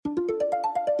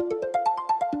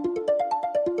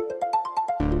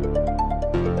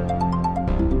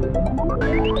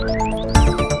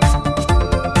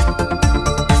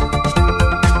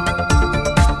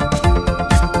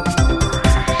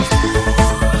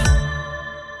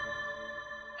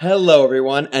Hello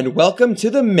everyone, and welcome to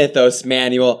the Mythos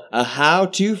Manual, a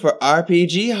how-to for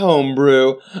RPG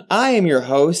homebrew. I am your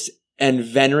host and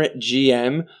venerate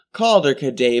GM, Calder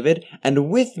David,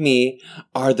 and with me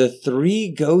are the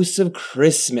three ghosts of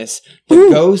Christmas, the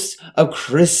ghosts of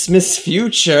Christmas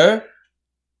future.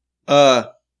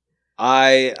 I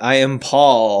am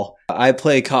Paul. I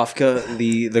play Kafka,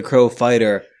 the Crow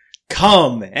Fighter.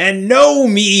 Come and know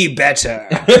me better.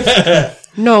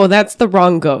 No, that's the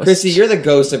wrong ghost. Chrissy, you're the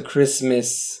ghost of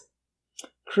Christmas.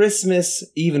 Christmas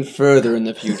even further in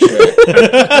the future.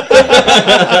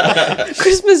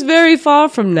 Christmas very far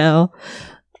from now.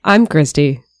 I'm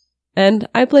Christy, and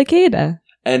I play Kada.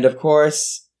 And of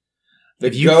course, the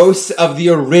ghost of the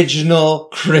original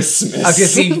Christmas. I was gonna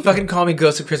say, you fucking call me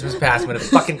Ghost of Christmas Past, I'm gonna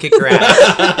fucking kick your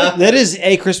ass. That is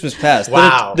a Christmas past.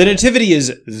 Wow. The Nativity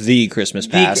is the Christmas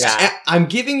past. I'm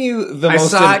giving you the I most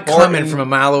saw it important... coming from a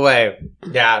mile away.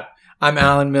 Yeah. I'm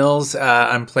Alan Mills.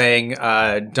 I'm playing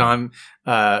Damius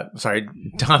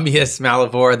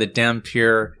Malavor, the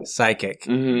Dampier Psychic.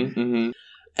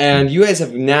 And you guys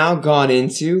have now gone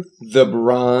into the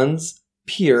Bronze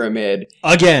Pyramid.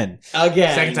 Again.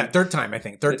 Second time. Third time, I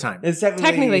think. Third time. It's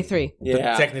Technically three.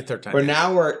 Yeah. Technically third time. But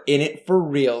now we're in it for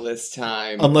real this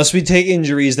time. Unless we take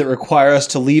injuries that require us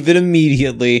to leave it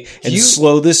immediately and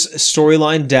slow this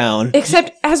storyline down.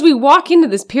 Except as we walk into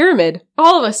this pyramid,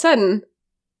 all of a sudden,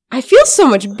 I feel so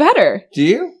much better. Do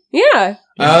you? Yeah.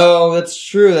 Oh, that's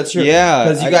true. That's true. Yeah.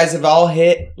 Because you guys have all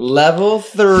hit level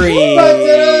 3.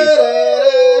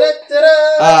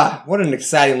 What an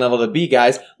exciting level to be,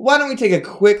 guys. Why don't we take a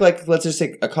quick, let's just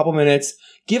take a couple minutes.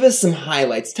 Give us some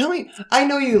highlights. Tell me, I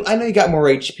know you got more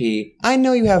HP. I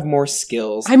know you have more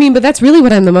skills. I mean, but that's really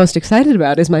what I'm the most excited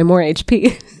about is my more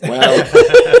HP.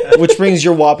 Well, Which brings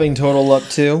your whopping total up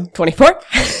to? 24.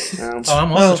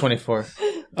 I'm also 24.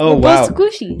 Oh, We're wow. both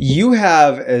squishy. You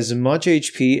have as much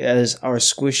HP as our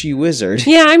squishy wizard.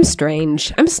 Yeah, I'm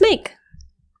strange. I'm a snake.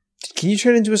 Can you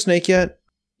turn into a snake yet?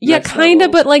 Yeah, Next kinda,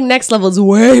 level. but next level's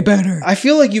way better. I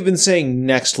feel like you've been saying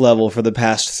next level for the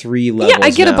past 3 levels. Yeah, I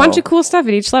get now. a bunch of cool stuff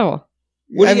at each level.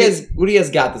 what do you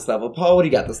guys got this level? Paul, what do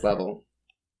you got this level?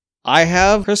 I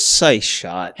have precise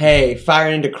shot. Hey,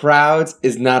 firing into crowds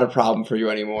is not a problem for you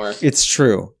anymore. It's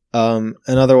true. And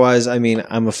otherwise, I mean,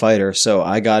 I'm a fighter, so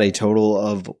I got a total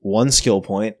of 1 skill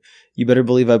point. You better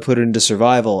believe I put it into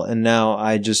survival, and now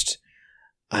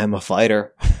I'm a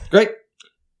fighter. Great.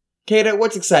 Kada,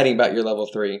 what's exciting about your level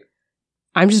 3?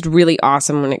 I'm just really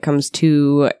awesome when it comes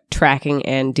to tracking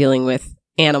and dealing with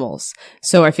animals.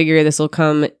 So I figure this will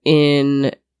come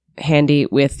in handy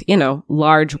with,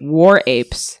 large war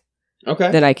apes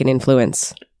Okay. that I can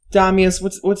influence. Damius,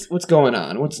 what's going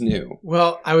on? What's new?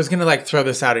 Well, I was going to throw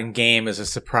this out in game as a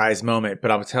surprise moment, but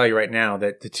I'll tell you right now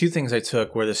that the two things I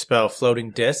took were the spell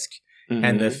Floating Disc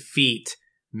and the feat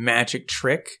Magic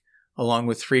Trick, along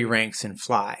with 3 ranks in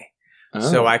Fly. Oh.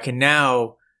 So I can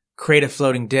now create a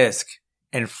floating disc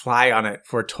and fly on it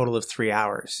for a total of 3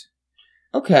 hours.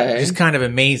 Okay. Which is kind of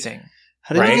amazing.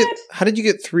 How did you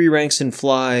get 3 ranks in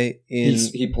fly in...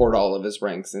 He poured all of his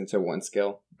ranks into 1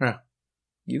 skill. Yeah.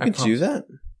 You could do that?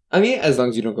 I mean, as long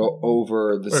as you don't go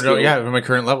over the skill. Yeah, my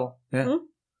current level. Yeah.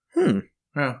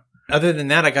 Yeah. Other than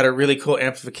that, I got a really cool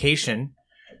amplification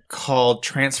called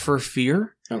Transfer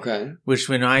Fear. Okay. Which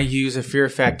when I use a fear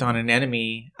effect on an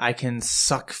enemy, I can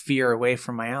suck fear away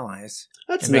from my allies.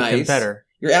 That's and make nice. them better.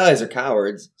 Your allies are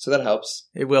cowards, so that helps.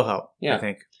 It will help, Yeah. I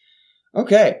think.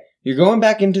 Okay. You're going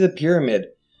back into the pyramid.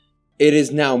 It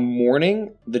is now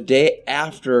morning, the day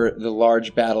after the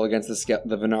large battle against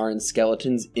the Venaran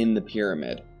skeletons in the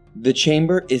pyramid. The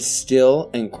chamber is still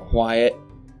and quiet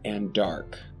and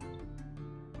dark.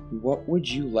 What would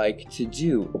you like to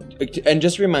do? And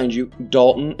just to remind you,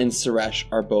 Dalton and Suresh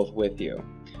are both with you.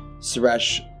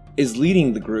 Suresh is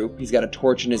leading the group. He's got a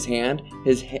torch in his hand.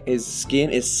 His skin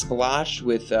is splotched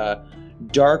with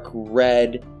dark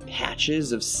red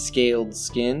patches of scaled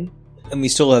skin. And we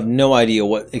still have no idea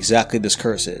what exactly this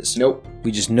curse is. Nope.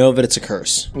 We just know that it's a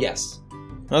curse. Yes.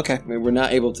 Okay. I mean, we're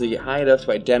not able to get high enough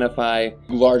to identify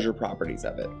larger properties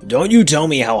of it. Don't you tell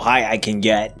me how high I can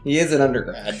get. He is an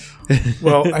undergrad.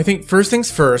 Well, I think first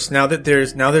things first, now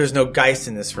there's no Geist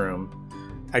in this room,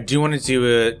 I do want to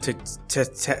do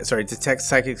detect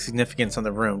psychic significance on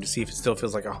the room to see if it still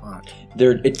feels like a haunt.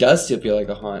 It does still feel like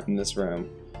a haunt in this room.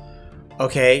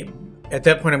 Okay. At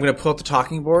that point, I'm going to pull up the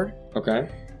talking board. Okay.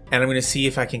 And I'm going to see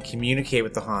if I can communicate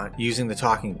with the haunt using the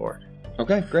talking board.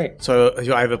 Okay, great. So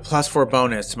I have a +4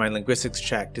 bonus to my linguistics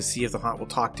check to see if the haunt will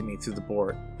talk to me through the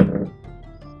board.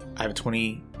 I have a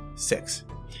 26.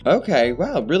 Okay,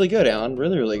 wow, really good, Alan.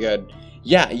 Really, really good.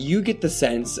 Yeah, you get the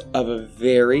sense of a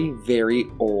very, very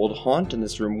old haunt in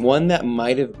this room. One that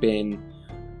might have been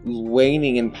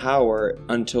waning in power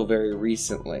until very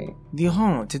recently. The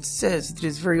haunt, it says it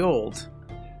is very old.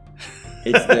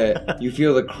 You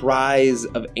feel the cries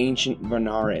of ancient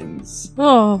Venarans.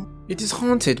 Oh, It is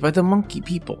haunted by the monkey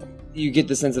people. You get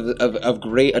the sense of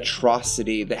great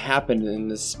atrocity that happened in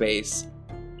this space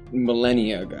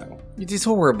millennia ago. It is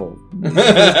horrible.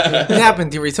 It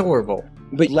happened here, it's horrible.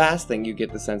 But last thing you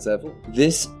get the sense of,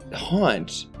 this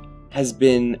haunt has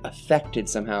been affected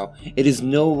somehow. It is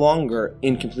no longer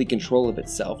in complete control of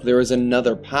itself. There is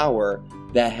another power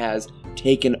that has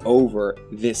taken over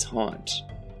this haunt.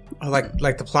 Oh,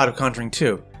 like the plot of Conjuring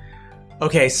 2.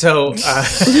 Okay, so...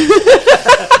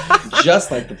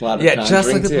 Just like the plot of Conjuring 2.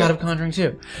 just like the plot of Conjuring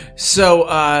 2. So,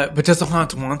 but does the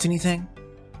haunt want anything?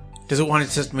 Does it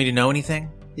want me to know anything?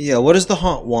 Yeah, what does the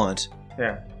haunt want?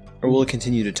 Yeah. Or will it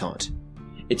continue to taunt?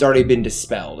 It's already been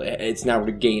dispelled. It's now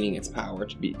regaining its power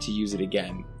to use it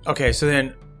again. Okay, so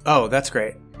then... Oh, that's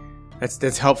great.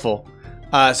 That's helpful.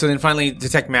 So then finally,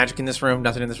 detect magic in this room?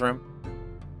 Nothing in this room?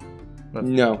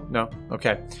 No. No?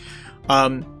 Okay.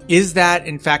 Is that,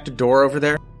 in fact, a door over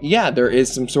there? Yeah, there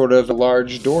is some sort of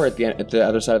large door at the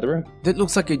other side of the room. That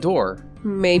looks like a door.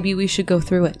 maybe we should go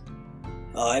through it.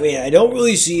 I mean, I don't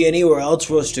really see anywhere else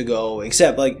for us to go,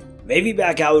 except, like, maybe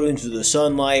back out into the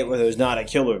sunlight where there's not a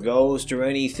killer ghost or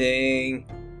anything.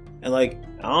 And, like,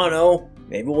 I don't know,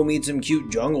 maybe we'll meet some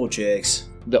cute jungle chicks.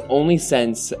 The only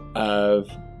sense of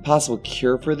possible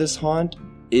cure for this haunt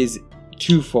is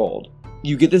twofold.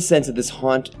 You get the sense that this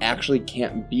haunt actually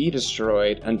can't be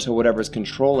destroyed until whatever's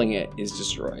controlling it is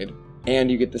destroyed.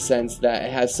 And you get the sense that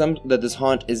that this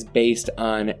haunt is based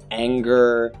on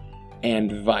anger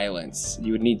and violence.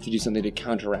 You would need to do something to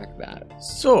counteract that.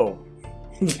 So,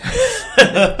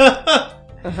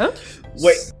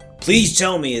 Wait, please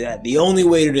tell me that the only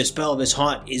way to dispel this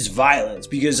haunt is violence,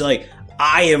 because, like,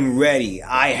 I am ready.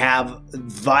 I have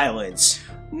violence.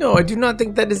 no, I do not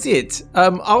think that is it.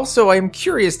 Also, I am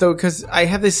curious, though, because I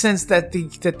have the sense that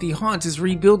the haunt is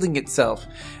rebuilding itself.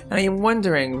 And I am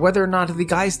wondering whether or not the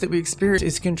geist that we experience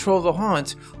is control of the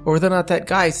haunt, or whether or not that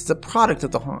geist is a product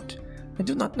of the haunt. I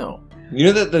do not know. You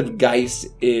know that the Geist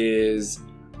is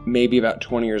maybe about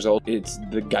 20 years old. It's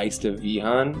the Geist of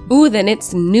Vihan. Ooh, then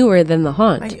it's newer than the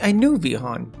haunt. I knew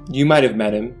Vihan. You might have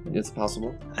met him. It's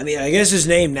possible. I mean, I guess his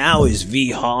name now is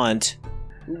V Haunt.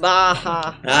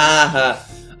 Baha.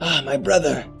 My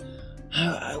brother.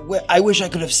 I wish I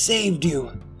could have saved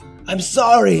you. I'm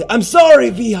sorry,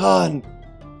 Vihan.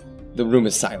 The room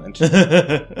is silent.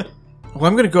 Well,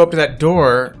 I'm going to go up to that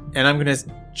door, and I'm going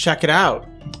to check it out.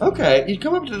 Okay, you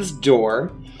come up to this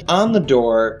door. On the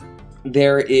door,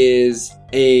 there is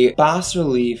a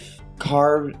bas-relief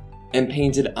carved and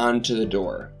painted onto the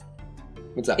door.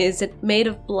 What's up? Is it made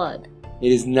of blood?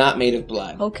 It is not made of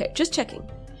blood. Okay, just checking.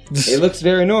 It looks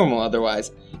very normal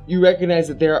otherwise. You recognize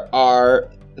that there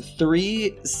are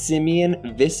 3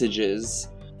 simian visages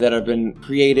that have been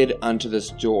created onto this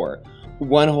door.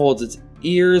 One holds its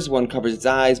ears, one covers its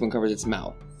eyes, one covers its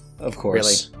mouth. Of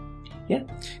course. Yeah.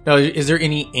 Now, is there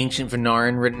any ancient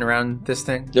Venaran written around this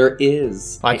thing? There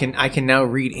is. I can now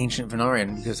read ancient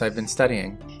Venaran because I've been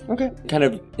studying. Okay. Kind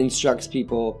of instructs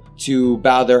people to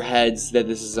bow their heads, that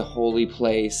this is a holy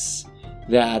place,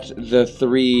 that the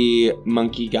 3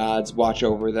 monkey gods watch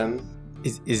over them.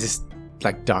 Is this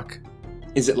like duck?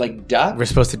 Is it like duck? We're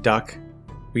supposed to duck?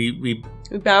 We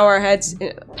We bow our heads,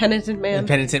 penitent man.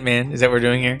 Penitent man? Is that what we're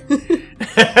doing here?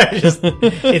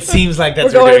 It seems like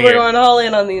that's what we're doing We're here. going all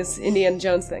in on these Indiana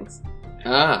Jones things.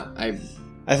 I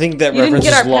think that You didn't reference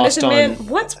get our is lost penitent on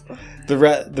man? What? the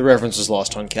reference is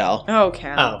lost on Cal. Oh,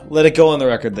 Cal. Oh. Let it go on the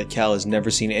record that Cal has never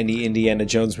seen any Indiana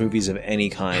Jones movies of any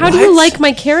kind. How do you like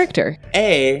my character?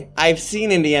 I've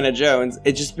seen Indiana Jones.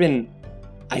 It's just been...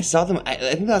 I saw them... I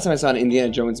think the last time I saw an Indiana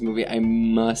Jones movie, I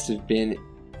must have been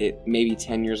maybe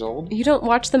 10 years old. You don't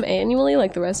watch them annually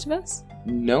like the rest of us?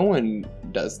 No one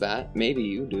does that. Maybe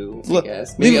you do, Look, I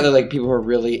guess. Maybe leave- other like people who are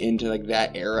really into like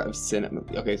that era of cinema.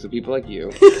 Okay, so people like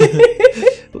you.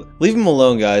 Leave him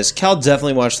alone, guys. Cal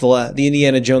definitely watched the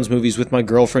Indiana Jones movies with my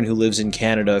girlfriend who lives in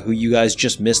Canada, who you guys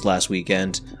just missed last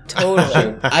weekend.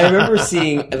 Totally. I remember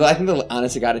seeing... I think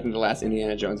honest to God, I think the last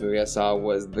Indiana Jones movie I saw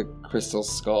was The Crystal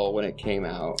Skull when it came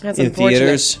out. That's In unfortunate.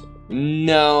 theaters.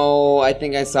 No, I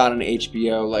think I saw it on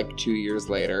HBO like 2 years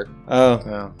later. Oh.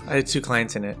 Oh, I had 2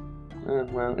 clients in it.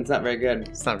 Well, it's not very good.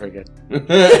 It's not very good.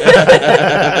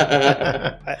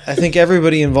 I think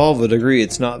everybody involved would agree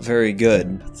it's not very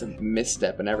good. It's a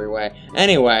misstep in every way.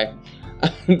 Anyway,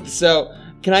 so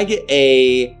can I get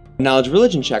a knowledge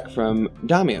religion check from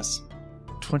Damius?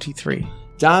 23.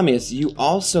 Damius, you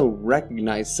also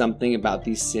recognize something about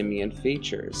these simian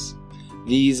features.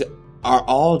 These are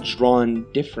all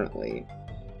drawn differently.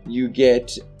 You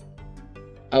get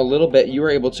a little bit, you are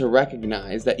able to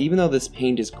recognize that even though this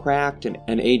paint is cracked and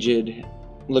aged,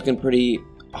 looking pretty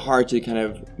hard to kind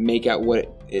of make out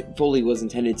what it fully was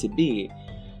intended to be,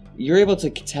 you're able to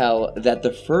tell that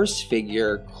the first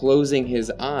figure covering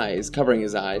his eyes,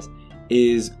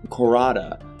 is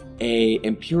Korada, a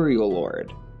Imperial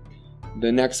Lord.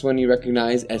 The next one you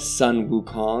recognize as Sun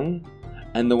Wukong,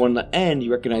 and the one at the end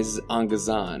you recognize as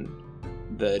Angazan,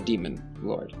 the Demon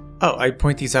Lord. Oh, I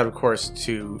point these out, of course,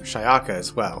 to Shayaka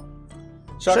as well.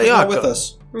 Shaka's not with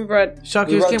us. We brought.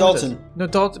 Shaka We just brought came Dalton. with us. No,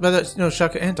 Dalton. But no,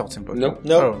 Shaka and Dalton both. Nope.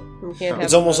 Nope. We can't have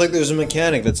It's almost like there's a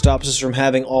mechanic that stops us from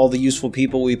having all the useful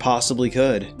people we possibly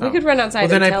could. We could run outside. Well,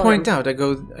 then and I tell point him. out. I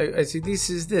go. I say, this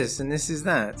is this, and this is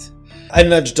that. I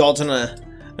nudge Dalton and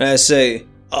I say,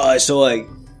 so like,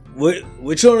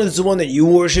 which one is the one that you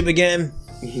worship again?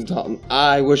 Dalton,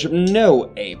 I worship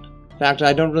no ape. In fact,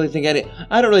 I don't really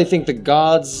think the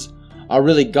gods are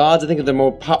really gods. I think they're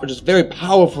more just very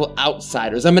powerful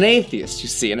outsiders. I'm an atheist, you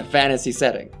see, in a fantasy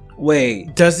setting.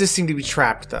 Wait, Does this seem to be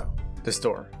trapped though? This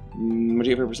door. What do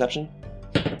you have for perception?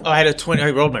 Oh, I had a 20.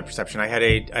 I rolled my perception. I had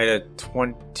a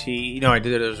 20. No, I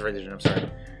did it as a revision. I'm sorry.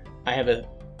 I have a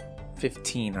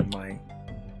 15 on my.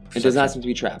 It does not seem to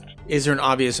be trapped. Is there an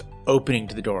obvious opening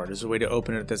to the door? There's a way to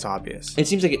open it that's obvious. It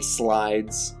seems like it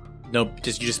slides. No,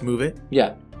 you just move it?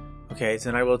 Yeah, Okay, so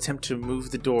then I will attempt to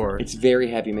move the door. it's very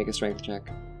heavy. Make a strength check.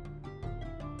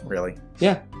 Really?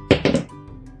 Yeah.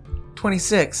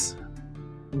 26.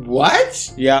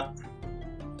 What? yeah.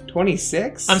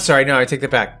 26? I'm sorry, no, I take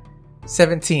that back.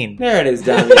 17. There it is,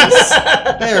 Damius.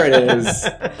 There it is.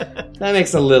 That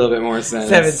makes a little bit more sense.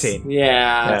 17.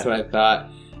 Yeah, that's Yeah. what I thought.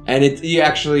 And you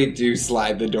actually do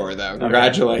slide the door, though.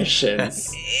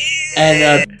 Congratulations. And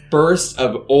a burst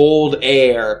of old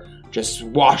air just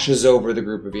washes over the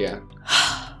group of you.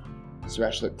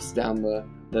 Suresh looks down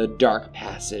the dark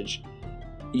passage.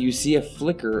 You see a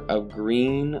flicker of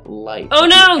green light. Oh at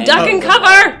the no! end Duck of and the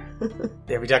cover!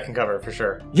 Yeah, we duck and cover for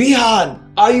sure.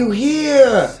 Vihan, are you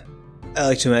here? I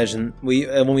like to imagine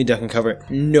when we duck and cover,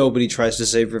 nobody tries to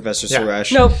save Professor Yeah.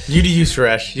 Suresh. Nope. You do you,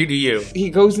 Suresh. You do you. He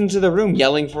goes into the room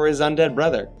yelling for his undead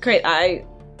brother. Great. I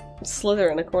slither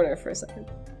in a corner for a second.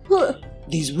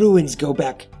 These ruins go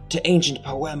back to ancient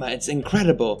Poema. It's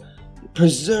incredible.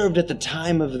 Preserved at the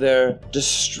time of their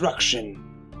destruction.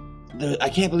 I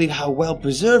can't believe how well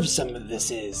preserved some of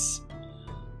this is.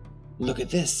 Look at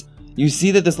this. You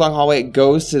see that this long hallway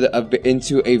goes to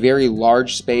into a very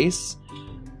large space.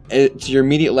 To your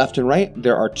immediate left and right,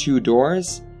 there are two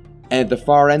doors. And at the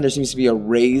far end, there seems to be a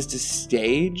raised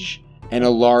stage and a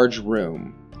large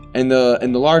room. In the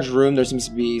large room, there seems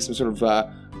to be some sort of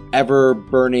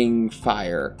ever-burning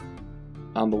fire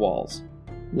on the walls,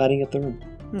 lighting up the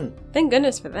room. Thank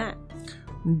goodness for that.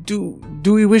 Do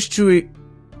we wish to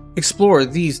explore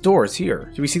these doors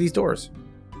here? Do we see these doors?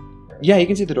 Yeah, you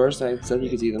can see the doors. I said you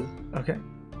could see them. Okay.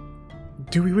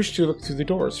 Do we wish to look through the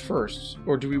doors first,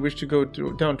 or do we wish to go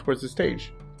down towards the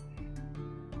stage?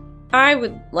 I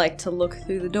would like to look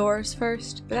through the doors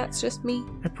first, but that's just me.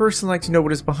 I personally like to know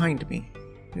what is behind me.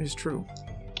 It is true.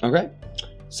 Okay.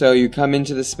 So you come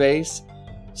into the space.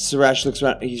 Suresh looks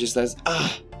around. He just says,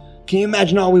 can you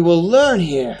imagine all we will learn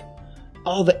here?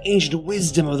 All the ancient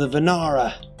wisdom of the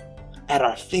Venara at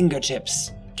our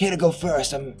fingertips. Care to go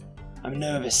first? I'm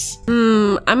nervous.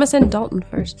 I'm gonna send Dalton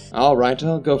first. All right,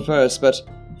 I'll go first, but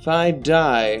if I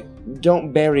die,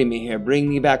 don't bury me here. Bring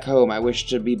me back home. I wish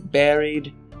to be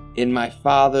buried in my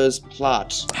father's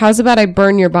plot. How's about I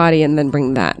burn your body and then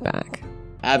bring that back?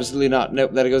 Absolutely not.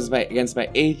 Nope, that goes against my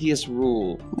atheist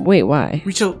rule. Wait, why?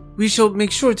 We shall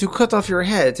make sure to cut off your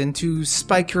head and to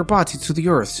spike your body to the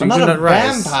earth so I'm you do not a not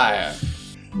rise. vampire.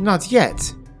 Not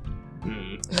yet.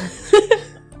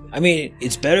 I mean,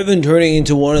 it's better than turning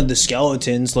into one of the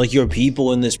skeletons like your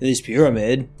people in this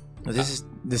pyramid.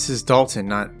 This is Dalton,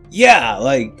 not. Yeah,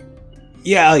 like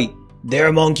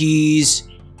they're monkeys,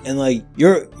 and like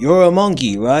you're a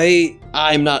monkey, right?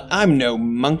 I'm no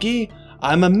monkey.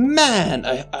 I'm a man,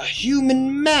 a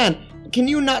human man. Can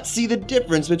you not see the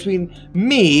difference between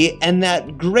me and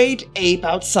that great ape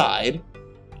outside?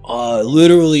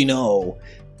 Literally no.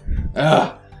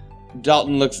 Ugh.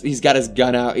 Dalton he's got his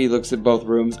gun out, he looks at both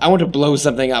rooms. I want to blow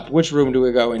something up. Which room do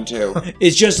we go into?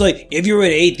 It's just like, if you're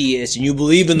an atheist and you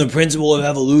believe in the principle of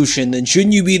evolution, then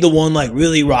shouldn't you be the one like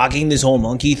really rocking this whole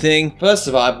monkey thing? First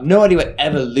of all, I have no idea what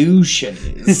evolution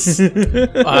is. We're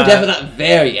definitely not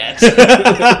there yet.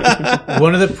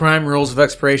 One of the prime rules of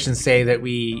exploration say that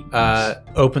we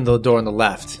open the door on the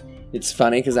left. It's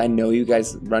funny because I know you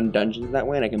guys run dungeons that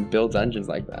way, and I can build dungeons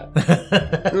like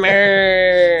that.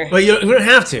 Mer. Well, you don't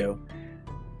have to.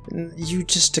 You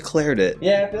just declared it.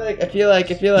 Yeah, I feel like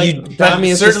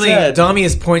Damius certainly,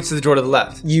 Damius points to the door to the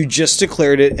left. You just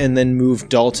declared it and then moved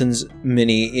Dalton's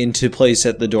mini into place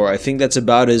at the door. I think that's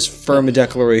about as firm a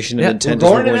declaration of intent as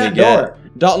we're going to get. Door.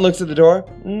 Dalton looks at the door.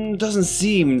 Doesn't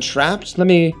seem trapped. Let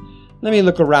me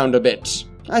look around a bit.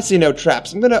 I see no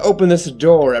traps. I'm gonna open this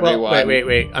door, everyone. Well,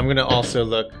 wait. I'm gonna also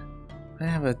look. I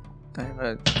have a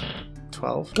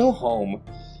 12. Go home.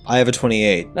 I have a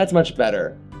 28. That's much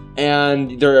better.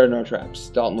 And there are no traps.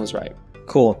 Dalton was right.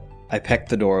 Cool. I pecked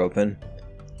the door open.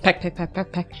 Peck.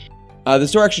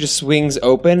 This door actually just swings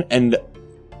open, and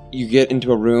you get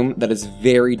into a room that is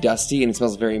very dusty, and it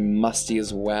smells very musty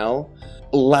as well.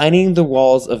 Lining the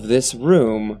walls of this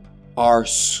room are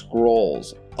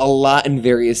scrolls, a lot in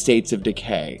various states of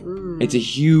decay. It's a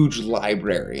huge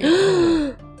library.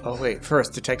 Oh, wait.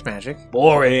 First, detect magic.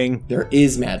 Boring. There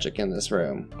is magic in this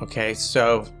room. Okay,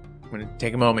 so I'm going to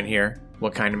take a moment here.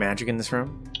 What kind of magic in this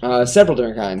room? Several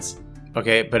different kinds.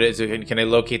 Okay, but can I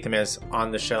locate them as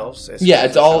on the shelves? Yeah,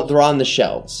 they're on the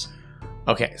shelves.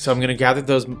 Okay, so I'm going to gather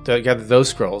those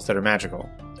scrolls that are magical.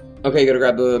 Okay, you go to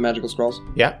grab the magical scrolls?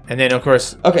 Yeah, and then, of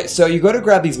course... Okay, so you go to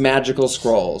grab these magical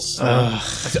scrolls.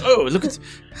 Look at...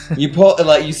 You pull,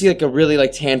 you see a really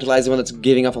tantalizing one that's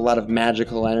giving off a lot of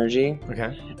magical energy.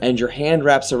 Okay. And your hand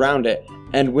wraps around it.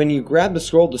 And when you grab the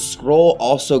scroll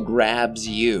also grabs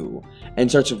you. And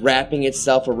starts wrapping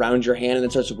itself around your hand, and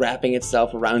then starts wrapping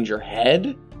itself around your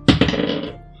head.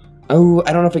 Oh,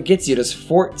 I don't know if it gets you. Does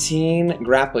 14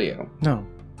 grapple you? No.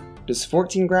 Does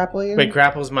 14 grapple you? Wait,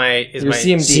 grapple's Your my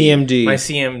CMD. My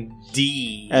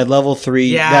CMD. At level 3,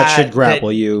 Yeah, that should grapple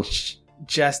that- you.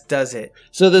 Just does it.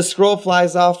 So the scroll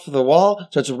flies off the wall,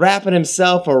 starts wrapping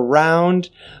himself around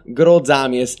good old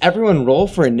Damius. Everyone roll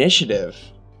for initiative.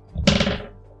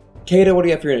 Kata, what do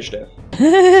you have for your initiative?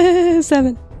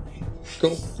 7.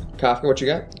 Cool. Kafka, what you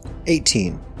got?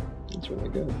 18. That's really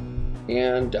good.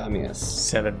 And Damius.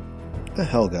 7. What the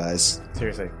hell, guys?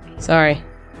 Seriously. Sorry.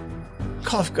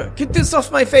 Kafka, get this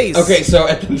off my face! Okay, so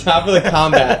at the top of the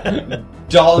combat,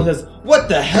 Dalton says, "What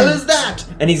the hell is that?"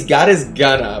 And he's got his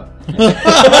gun up.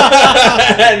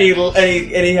 and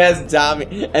he has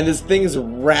Damius, and this thing is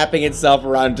wrapping itself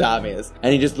around Damius.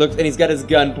 And he just looks, and he's got his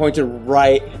gun pointed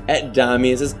right at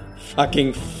Damius'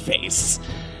 fucking face.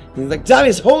 And he's like,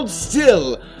 "Damius, hold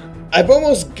still. I've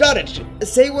almost got it.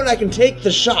 Say when I can take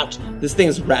the shot." This thing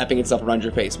is wrapping itself around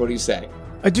your face. What do you say?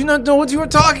 I do not know what you are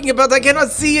talking about. I cannot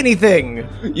see anything.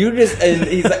 And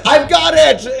he's like, "I've got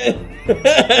it!"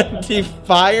 And he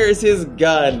fires his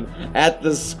gun at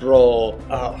the scroll.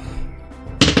 Oh,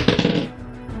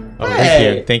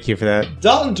 Hey. Thank you for that.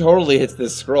 Dalton totally hits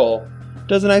this scroll.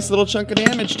 Does a nice little chunk of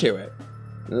damage to it.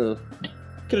 Ugh.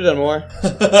 Could have done more.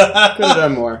 Could have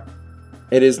done more.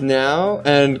 It is now,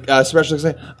 and Special looks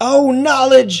like, "Oh,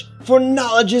 knowledge! For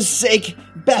knowledge's sake,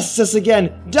 best us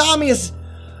again. Damius,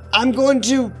 I'm going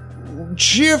to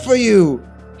cheer for you.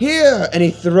 Here!" And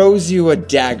he throws you a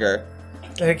dagger.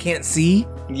 That I can't see?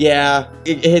 Yeah,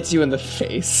 it hits you in the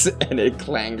face, and it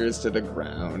clangers to the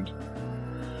ground.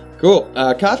 Cool.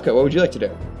 Kafka, what would you like to do?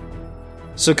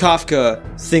 So Kafka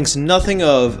thinks nothing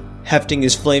of hefting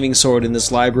his flaming sword in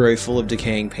this library full of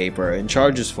decaying paper and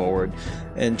charges forward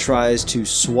and tries to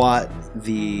swat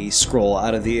the scroll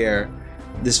out of the air.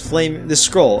 This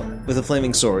scroll with a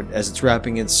flaming sword as it's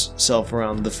wrapping itself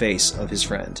around the face of his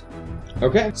friend.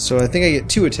 Okay. So I think I get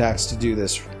 2 attacks to do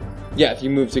this. Yeah, if you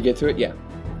move to get to it, yeah.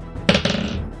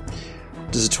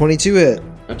 Does a 22 hit?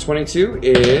 A 22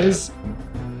 is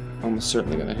almost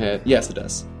certainly going to hit. Yes, it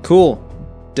does. Cool.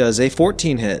 Does a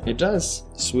 14 hit? It does.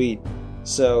 Sweet.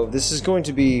 So this is going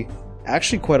to be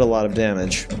actually quite a lot of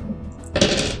damage.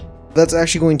 That's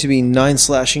actually going to be 9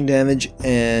 slashing damage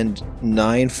and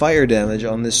 9 fire damage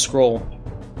on this scroll.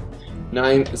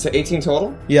 9, so 18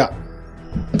 total? Yeah.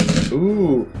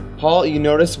 Ooh. Paul, you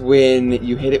notice when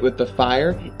you hit it with the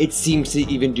fire, it seems to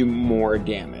even do more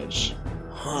damage.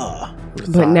 Huh.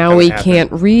 But now we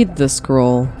can't read the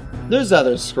scroll. There's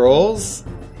other scrolls.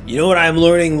 You know what I'm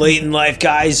learning late in life,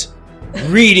 guys?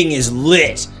 Reading is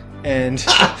lit. And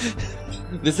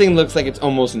This thing looks like it's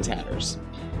almost in tatters.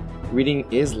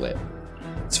 Reading is lit.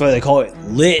 That's why they call it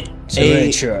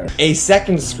literature. A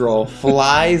second scroll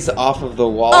flies off of the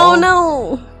wall. Oh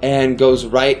no! And goes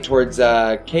right towards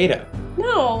Kata.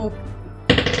 No.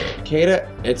 Kata,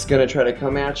 it's gonna try to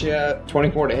come at you.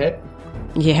 24 to hit.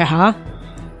 Yeah.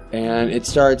 And it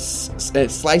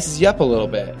slices you up a little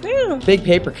bit. Yeah. Big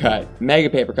paper cut, mega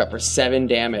paper cut for 7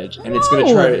 damage, and it's gonna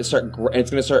try to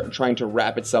start trying to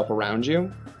wrap itself around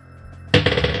you.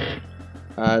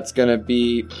 It's gonna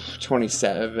be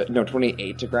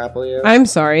 28 to grapple you. I'm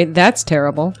sorry, that's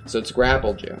terrible. So it's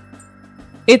grappled you.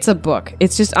 It's a book.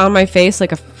 It's just on my face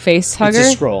like a face hugger. It's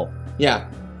a scroll. Yeah.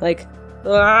 Like,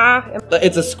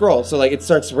 It's a scroll, so like it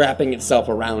starts wrapping itself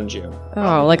around you.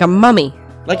 oh, like a mummy.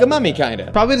 Like a mummy, kind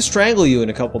of. Probably to strangle you in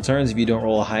a couple turns if you don't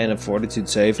roll a high enough fortitude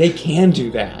save. They can do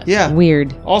that. Yeah.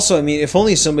 Weird. Also, I mean, if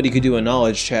only somebody could do a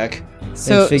knowledge check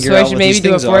So and figure I out should what maybe these do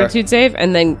a things are. fortitude save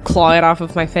and then claw it off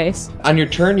of my face? On your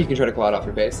turn, you can try to claw it off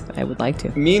your face. I would like to.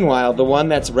 Meanwhile, the one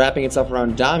that's wrapping itself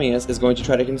around Damius is going to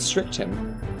try to constrict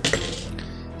him.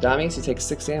 Damius, you take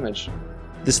 6 damage.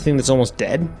 This thing that's almost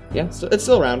dead? Yeah, so it's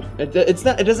still around. It's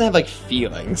not. It doesn't have like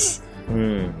feelings.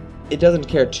 It doesn't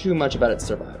care too much about its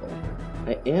survival.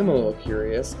 I am a little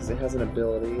curious because it has an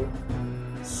ability,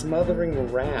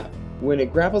 Smothering Wrap. When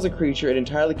it grapples a creature, it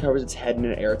entirely covers its head in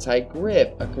an airtight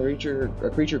grip. A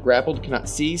creature grappled cannot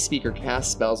see, speak, or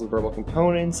cast spells with verbal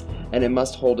components, and it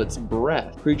must hold its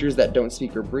breath. Creatures that don't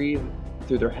speak or breathe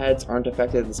through their heads aren't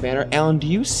affected in this manner. Alan, do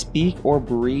you speak or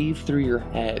breathe through your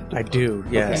head? I do,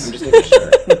 yes. Okay, I'm just making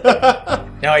sure.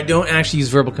 Now, I don't actually use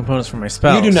verbal components for my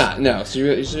spells. You do not, no. So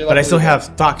you're But I still have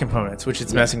thought components, which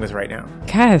it's messing with right now.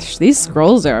 Gosh, these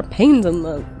scrolls are pains in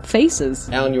the faces.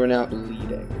 Alan, you are now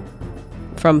bleeding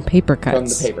From paper cuts. from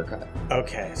the paper cut.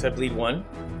 Okay, so I bleed 1.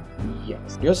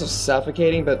 Yes. You're also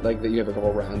suffocating, but like you have a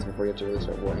couple rounds before you have to really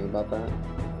start worrying about that.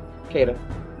 Kata.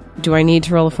 Do I need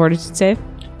to roll a fortitude save?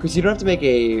 Because you don't have to make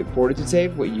a fortitude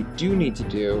save. What you do need to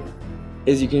do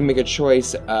is you can make a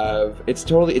choice of it's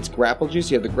grappled you,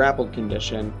 so you have the grappled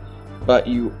condition, but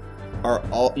you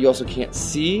also can't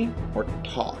see or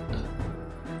talk.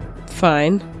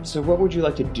 Fine. So what would you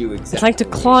like to do exactly? I'd like to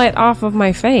claw it off of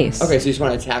my face. Okay, so you just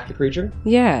want to attack the creature?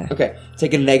 Yeah. Okay,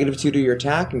 take a -2 to your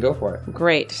attack and go for it.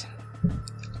 Great.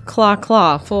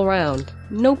 Claw, full round.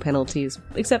 No penalties,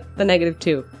 except the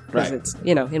 -2. Because Right. it's,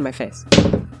 in my face.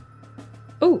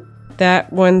 Ooh.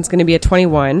 That one's going to be a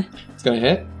 21, It's gonna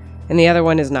hit. and the other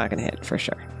one is not going to hit, for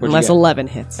sure. you Unless get? 11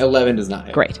 hits. 11 does not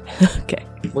hit. Great. Okay.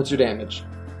 What's your damage?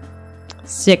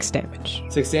 6 damage.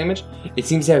 6 damage? It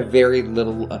seems to have very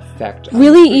little effect on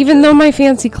Really? the creature. Even though my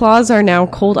fancy claws are now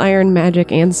cold iron,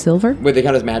 magic, and silver? Wait, they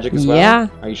count as magic as well? Yeah.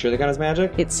 Are you sure they count as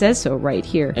magic? It says so right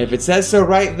here. And if it says so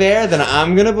right there, then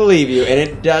I'm gonna believe you, and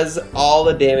it does all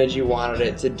the damage you wanted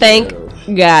it to do. Thank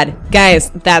God.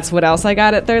 Guys, that's what else I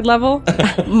got at 3rd level.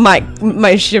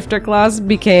 my shifter claws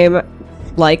became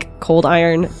like cold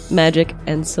iron, magic,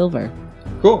 and silver.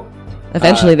 Cool.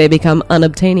 Eventually they become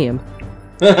unobtainium.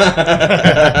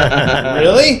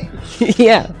 Really?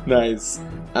 Yeah. Nice.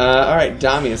 Alright,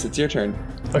 Damius, it's your turn.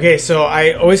 Okay, so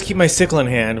I always keep my sickle in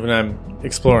hand when I'm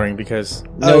exploring because...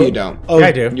 No, you don't. Yeah,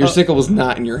 I do. Your sickle was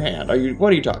not in your hand.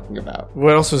 What are you talking about?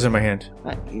 What else was in my hand?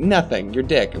 Nothing. Your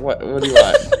dick. What do you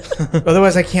want?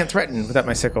 Otherwise, I can't threaten without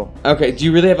my sickle. Okay, do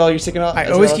you really have all your sickle? I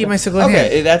always keep my sickle in hand.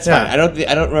 Okay, that's Yeah. fine.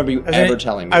 I don't remember you ever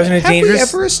telling me. I was in a Have we dangerous...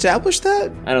 ever established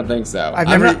that? I don't think so. I've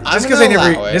never... Just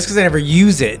because I never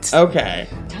use it. Okay.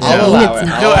 No, I'll allow it's it.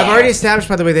 not. No, I've already established,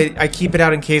 by the way, that I keep it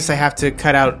out in case I have to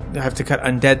cut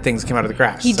undead things that come out of the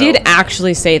grass. He did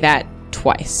actually say that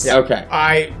twice. Yeah. Okay.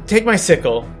 I take my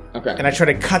sickle Okay. and I try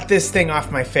to cut this thing off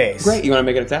my face. Great. You want to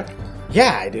make an attack?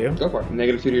 Yeah, I do. Go for it.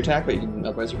 -2 to your attack, but you can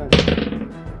otherwise you're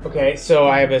fine. Okay, so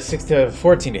I have a 6 to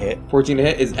 14 to hit. 14 to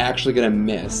hit is actually gonna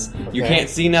miss. You Okay. can't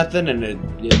see nothing, and it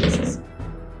misses.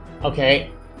 Okay,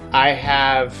 I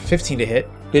have 15 to hit.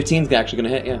 15's actually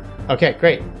gonna hit. Yeah. Okay,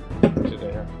 great.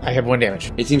 I have 1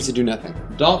 damage. It seems to do nothing.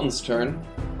 Dalton's turn.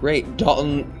 Great,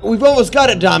 Dalton. We've almost got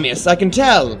it, Damius. I can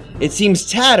tell. It seems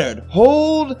tattered.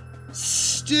 Hold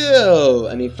still.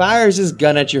 And he fires his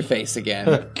gun at your face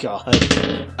again. God.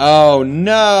 Oh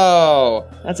no!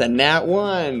 That's a nat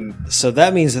 1. So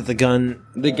that means that the gun...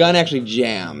 The gun actually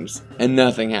jams, and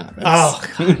nothing happens. Oh,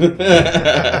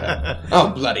 Oh,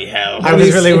 bloody hell. I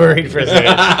was really worried for a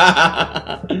second.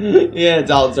 Yeah,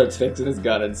 Dalton starts fixing his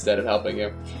gun instead of helping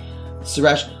him.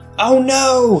 Suresh, oh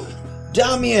no!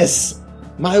 Damius!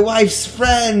 My wife's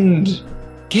friend!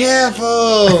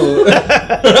 Careful!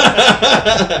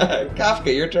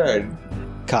 Kafka, your turn.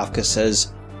 Kafka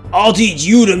says, I'll teach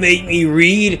you to make me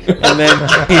read. And then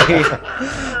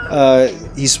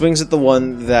he swings at the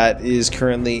one that is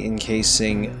currently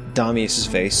encasing Damius'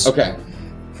 face Okay.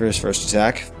 for his first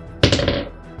attack.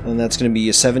 And that's going to be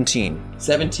a 17.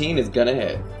 17 is gonna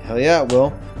hit. Hell yeah, it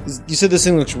will. You said this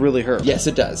thing looks really hurt. Yes,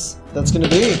 it does. That's going to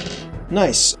be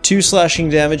nice. 2 slashing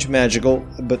damage, magical,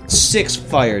 but 6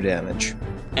 fire damage.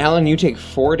 Alan, you take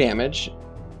 4 damage,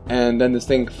 and then this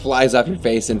thing flies off your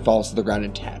face and falls to the ground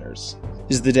in tatters.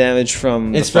 Is the damage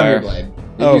from It's the fire? from your blade.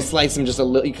 Oh. You slice him just a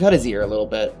little. You cut his ear a little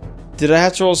bit. Did I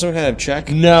have to roll some kind of check?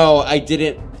 No, I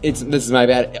didn't. This is my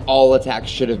bad. All attacks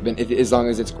should have been, as long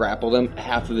as it's grappled him,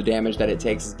 half of the damage that it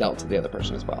takes is dealt to the other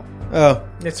person as well. Oh.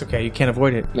 It's okay. You can't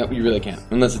avoid it. No, you really can't,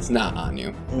 unless it's not on you.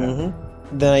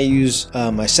 Mm-hmm. Then I use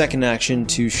my second action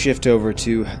to shift over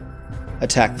to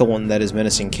attack the one that is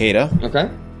menacing Kata. Okay.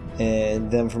 And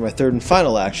then for my third and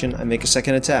final action, I make a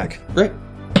second attack. Great.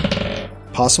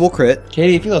 Possible crit.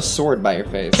 Katie, you feel a sword by your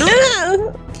face.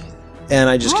 And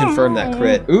I just confirm that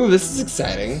crit. Ooh, this is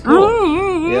exciting.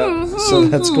 Yep. So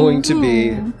that's going to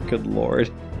be... Good lord.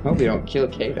 Hope you don't kill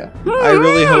Kata. I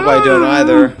really hope I don't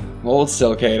either. Hold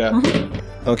still, Kata.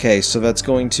 Okay, so that's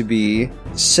going to be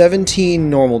 17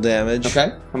 normal damage.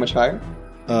 Okay. How much fire?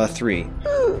 3.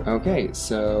 Okay,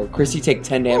 so Chrissy take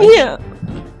 10 damage. Yeah.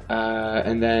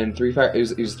 And then 3 fire. It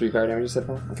was 3 fire damage you said,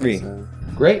 Paul? Okay, 3. So.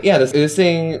 Great. Yeah, this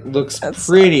thing looks That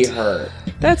pretty sucked. hurt.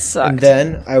 That sucks. And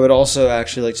then I would also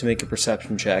actually like to make a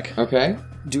perception check. Okay.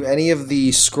 Do any of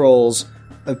the scrolls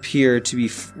appear to be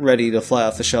ready to fly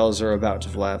off the shelves or about to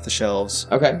fly off the shelves?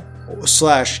 Okay.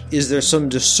 / is there some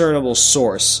discernible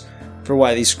source for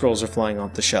why these scrolls are flying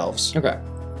off the shelves? Okay.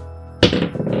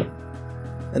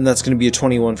 And that's going to be a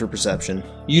 21 for perception.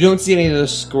 You don't see any of the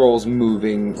scrolls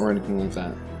moving or anything like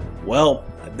that. Well,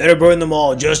 I better burn them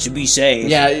all just to be safe.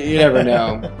 Yeah, you never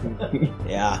know.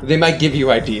 Yeah. They might give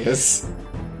you ideas.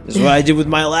 This is what I did with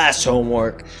my last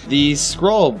homework. The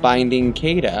scroll binding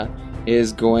Kata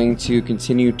is going to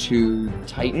continue to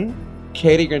tighten.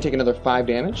 Kata, you're going to take another 5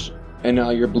 damage. And now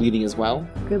you're bleeding as well.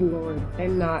 Good lord.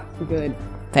 I'm not good.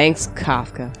 Thanks,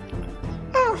 Kafka.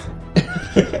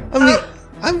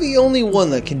 I'm the only one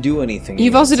that can do anything.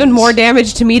 You've also against done more this.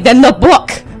 damage to me than the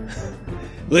book.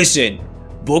 Listen,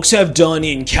 books have done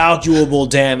incalculable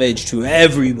damage to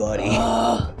everybody.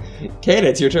 Kata,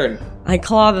 it's your turn. I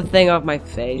claw the thing off my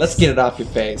face. Let's get it off your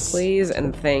face. Please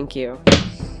and thank you.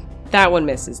 That one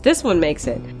misses. This one makes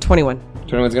it. 21.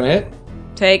 21's going to hit.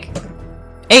 Take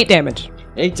 8 damage.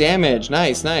 8 damage.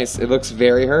 Nice, nice. It looks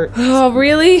very hurt. Oh,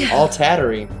 really? All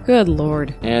tattery. Good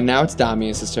lord. And now it's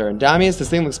Damius' turn. Damius, this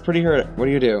thing looks pretty hurt. What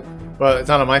do you do? Well, it's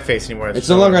not on my face anymore. It's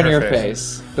no longer on her your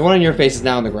face. The one on your face is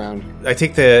now on the ground. I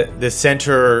take the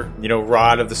center,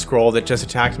 rod of the scroll that just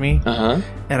attacked me, Uh-huh.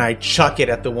 and I chuck it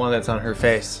at the one that's on her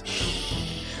face.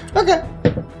 Okay.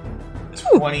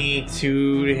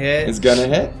 22 to hit, It's gonna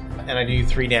hit. and I do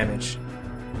 3 damage.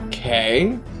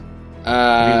 Okay.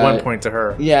 I do 1 point to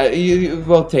her. Yeah, you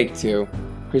both take 2.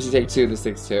 Chrissy take 2, this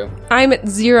takes 2. I'm at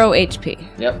 0 HP.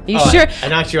 Yep. You Oh, sure? I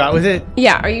knocked you out with it?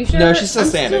 Yeah, are you sure? No, she's still I'm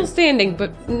standing. still standing,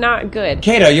 but not good.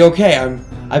 Kata, you okay?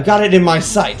 I've got it in my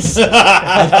sights.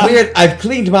 I've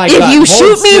cleaned my If gun. you Hold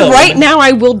shoot me still. right now,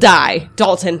 I will die,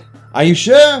 Dalton. Are you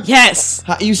sure? Yes.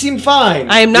 You seem fine.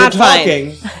 I am not You're fine.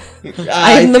 talking.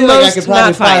 I am the feel like I most could probably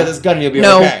not fire fine. this gun and you'll be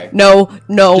No, okay. no.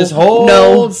 Just hold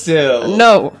no, still.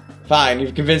 no. Fine,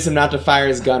 you've convinced him not to fire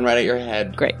his gun right at your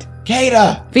head. Great.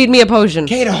 Kata! Feed me a potion.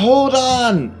 Kata, hold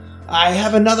on! I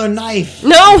have another knife!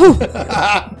 No!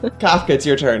 Kafka, it's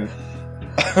your turn.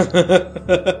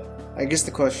 I guess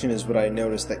the question is, would I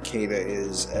notice that Kata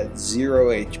is at 0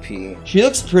 HP? She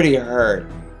looks pretty hurt.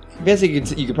 I guess you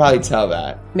could probably tell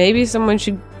that. Maybe someone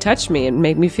should touch me and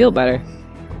make me feel better.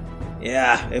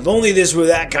 Yeah, if only this were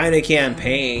that kind of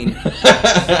campaign.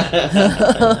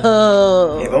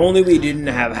 Oh. If only we didn't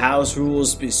have house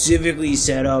rules specifically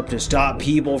set up to stop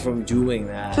people from doing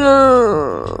that.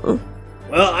 Well,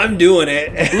 I'm doing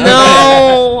it.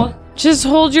 No! Just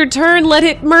hold your turn, let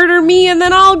it murder me, and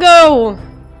then I'll go!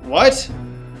 What?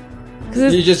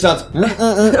 You just sounds.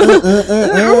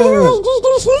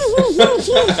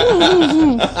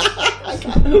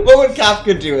 What would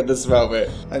Kafka do at this moment?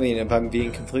 I mean, if I'm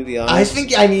being completely honest, I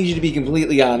think I need you to be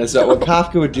completely honest about what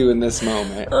Kafka would do in this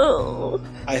moment. Oh,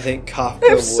 I think Kafka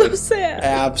I'm would so sad.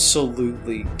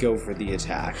 absolutely go for the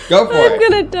attack. Go for I'm it.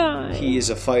 gonna die. He is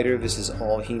a fighter. This is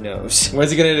all he knows.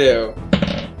 What's he gonna do?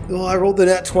 Well, I rolled the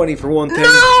nat 20 for one thing.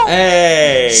 No!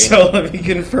 Hey! So let me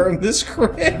confirm this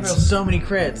crit. So many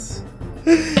crits.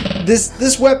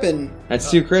 This weapon. That's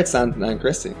 2 crits on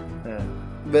Christy.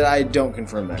 But I don't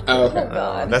confirm that. Oh, okay.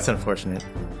 God. That's unfortunate.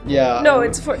 Yeah. No,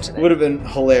 it's fortunate. Would have been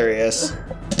hilarious.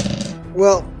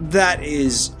 Well, that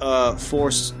is 7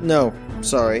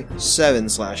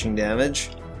 slashing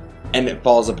damage. And it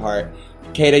falls apart.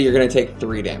 Kata, you're gonna take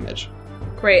 3 damage.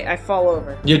 Great, I fall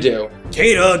over. You do.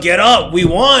 Kata, get up! We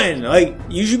won! Like,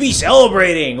 you should be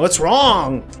celebrating! What's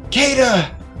wrong?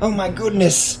 Kata! Oh my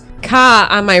goodness! Ka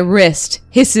on my wrist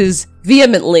hisses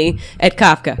vehemently at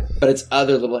Kafka. But its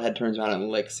other little head turns around and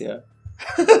licks you.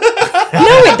 No,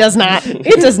 it does not.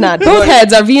 It does not. Both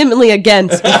heads are vehemently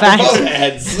against the Both fact.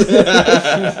 heads.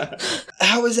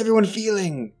 How is everyone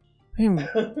feeling? I'm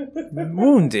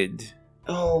wounded.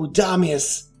 Oh,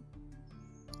 Damius.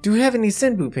 Do you have any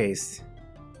senbu paste?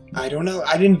 I don't know.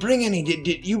 I didn't bring any.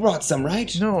 Did you brought some,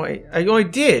 right? No, I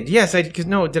did. Yes, I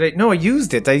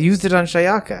used it. I used it on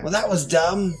Shayaka. Well, that was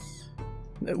dumb.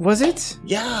 Was it?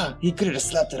 Yeah, he could have just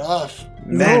slept it off.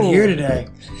 No. Man, here today.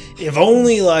 If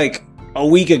only, like, a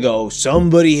week ago,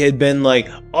 somebody had been like,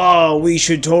 oh, we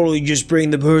should totally just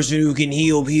bring the person who can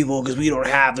heal people because we don't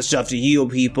have the stuff to heal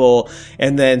people.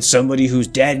 And then somebody who's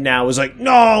dead now was like,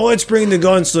 no, let's bring the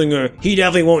gunslinger. He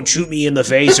definitely won't shoot me in the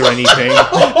face or anything.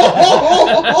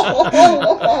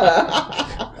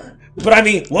 But I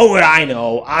mean, what would I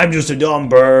know? I'm just a dumb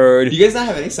bird. Do you guys not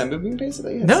have any senbu bean paste?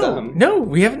 No,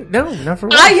 we haven't. No, not for.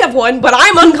 I have one, but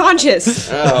I'm unconscious.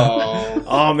 Oh.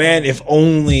 Oh man, if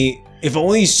only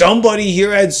somebody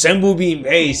here had senbu bean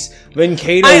paste, then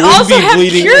Kata I wouldn't also be have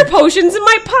bleeding. cure potions in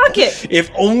my pocket. If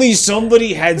only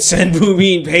somebody had senbu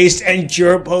bean paste and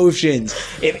cure potions.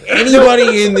 If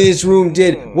anybody in this room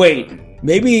did. Wait a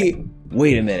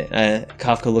minute.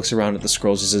 Kafka looks around at the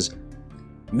scrolls and says,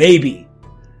 maybe,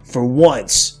 for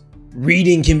once,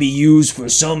 reading can be used for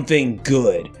something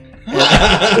good. And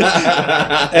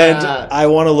I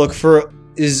want to look for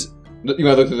You want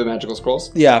to look through the magical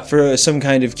scrolls? for some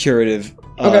kind of curative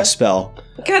spell.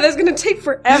 God, that's gonna take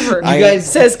forever. You guys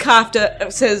says Kata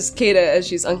as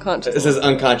she's unconscious. It says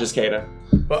unconscious Kata.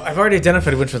 Well, I've already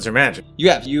identified which ones are magic.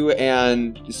 You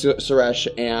and Suresh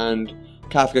and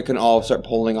Kafka can all start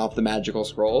pulling off the magical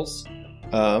scrolls.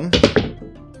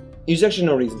 There's actually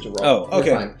no reason to roll. Oh, You're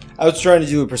okay. fine. I was trying to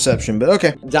do a perception, but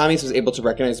okay. Damius was able to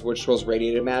recognize which scrolls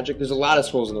radiated magic. There's a lot of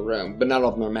scrolls in the room, but not all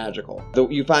of them are magical. Though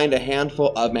you find a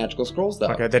handful of magical scrolls, though.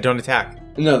 Okay, that don't attack.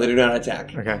 No, they do not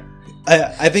attack. Okay.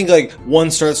 I think like one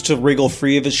starts to wriggle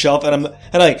free of its shelf, and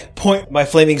I point my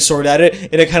flaming sword at it,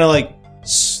 and it kind of like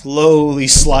slowly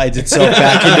slides itself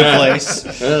back into place.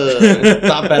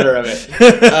 Thought better of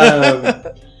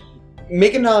it.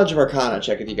 Make a knowledge of Arcana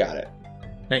check if you got it.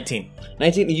 19.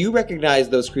 19. You recognize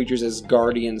those creatures as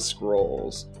guardian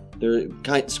scrolls. They're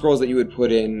scrolls that you would put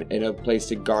in a place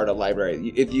to guard a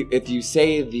library. If you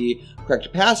say the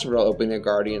correct password while opening a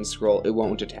guardian scroll, it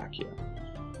won't attack you.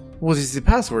 What is the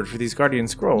password for these guardian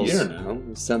scrolls? You don't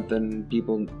know. Something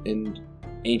people in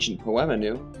ancient poema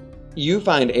knew. You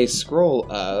find a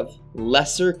scroll of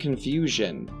Lesser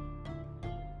Confusion,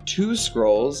 2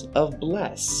 scrolls of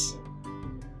Bless,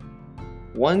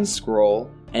 1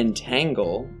 scroll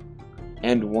Entangle,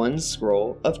 and 1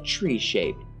 scroll of Tree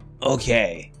Shape.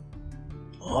 Okay.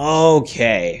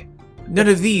 None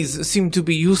of these seem to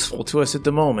be useful to us at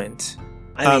the moment.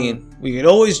 I mean, we could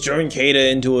always turn Kata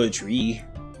into a tree.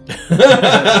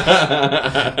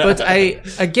 But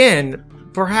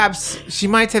perhaps she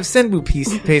might have senbu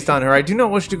paste on her. I do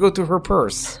not wish to go through her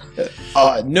purse.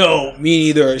 No, me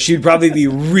neither. She'd probably be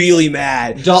really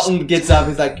mad. Dalton gets up,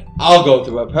 he's like, I'll go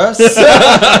through a purse.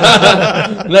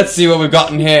 Let's see what we've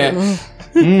got in here.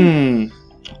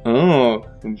 Oh,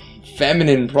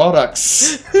 feminine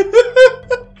products.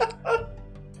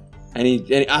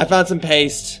 and I found some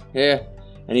paste here.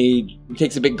 And he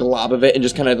takes a big glob of it and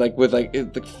just kind of like with like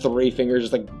 3 fingers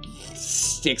just like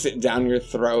sticks it down your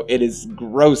throat. It is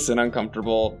gross and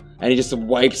uncomfortable. And he just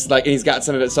wipes, like, he's got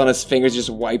some of it on his fingers, just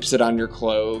wipes it on your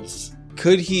clothes.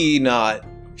 Could he not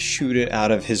shoot it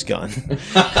out of his gun?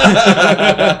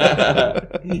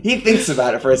 He thinks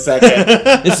about it for a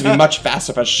second. This would be much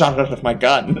faster if I shot it out of my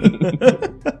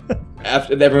gun.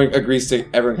 After everyone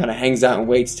kind of hangs out and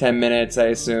waits 10 minutes, I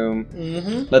assume.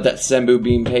 Mm-hmm. Let that senbu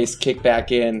bean paste kick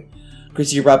back in.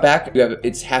 Chrissy, you brought back.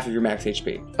 It's half of your max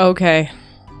HP. Okay.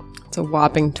 It's a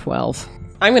whopping 12.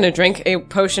 I'm going to drink a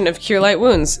potion of Cure Light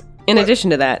Wounds in addition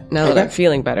to that, now that I'm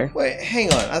feeling better. Wait,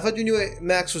 hang on. I thought you knew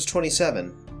max was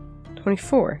 27.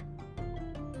 24.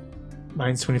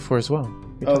 Mine's 24 as well.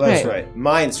 Oh, that's Hey. right.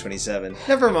 Mine's 27.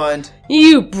 Never mind.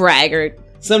 You braggart.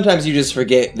 Sometimes you just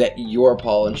forget that you're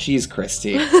Paul and she's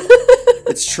Christy.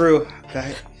 It's true.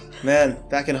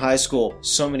 Back in high school,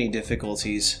 so many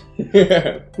difficulties.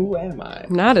 Who am I?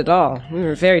 Not at all. We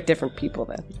were very different people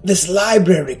then. This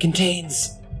library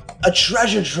contains a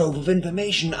treasure trove of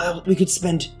information. We could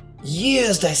spend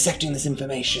years dissecting this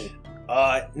information.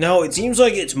 No, it seems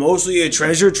like it's mostly a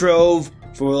treasure trove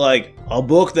for, like, a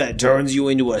book that turns you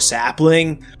into a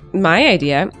sapling. My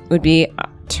idea would be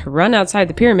to run outside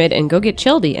the pyramid and go get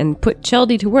Childy and put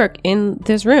Childy to work in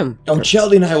this room. Oh,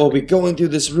 Chelsea and I will be going through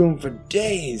this room for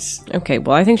days. Okay,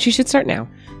 well, I think she should start now.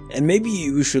 And maybe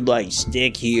you should, like,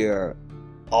 stick here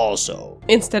also.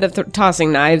 Instead of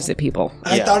tossing knives at people.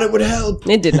 I thought it would help.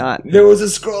 It did not. There was a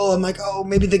scroll. I'm like, oh,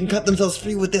 maybe they can cut themselves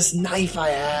free with this knife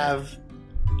I have.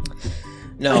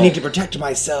 No. I need to protect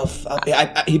myself.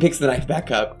 He picks the knife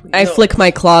back up. I flick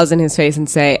my claws in his face and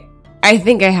say, I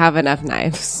think I have enough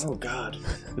knives. Oh God.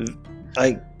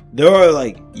 Like, there are,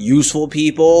 like, useful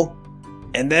people,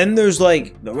 and then there's,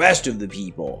 like, the rest of the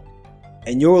people.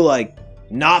 And you're, like,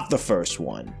 not the first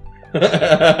one.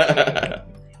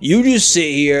 You just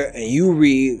sit here and you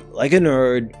read like a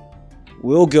nerd.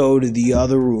 We'll go to the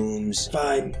other rooms.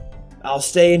 Fine. I'll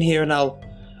stay in here and I'll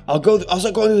start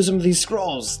going through some of these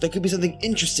scrolls. There could be something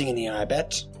interesting in here, I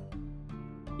bet.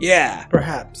 Yeah.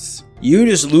 Perhaps. You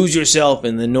just lose yourself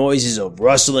in the noises of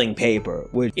rustling paper,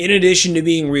 which, in addition to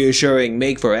being reassuring,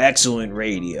 make for excellent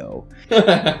radio.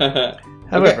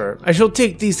 However, I shall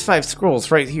take these 5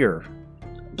 scrolls right here.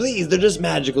 Please, they're just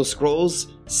magical scrolls.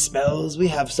 Spells, we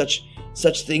have such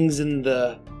things in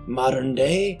the modern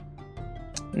day.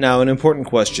 Now, an important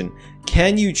question.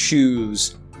 Can you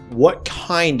choose what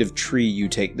kind of tree you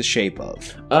take the shape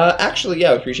of? Actually,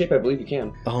 yeah, with tree shape, I believe you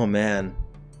can. Oh, man.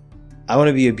 I want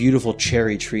to be a beautiful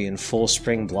cherry tree in full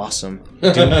spring blossom. Do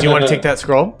you want to take that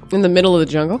scroll? In the middle of the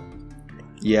jungle?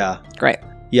 Yeah. Great.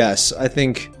 Yes, I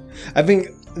think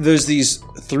there's these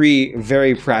 3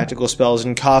 very practical spells,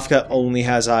 and Kafka only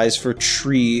has eyes for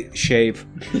tree shape.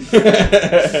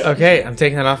 Okay, I'm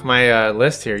taking that off my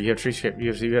list here. You have tree shape.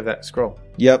 You have that scroll.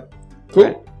 Yep.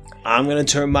 Cool. I'm gonna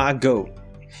turn my goat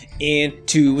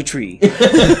into a tree.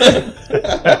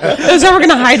 That's how we're going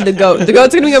to hide the goat. The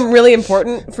goat's going to become really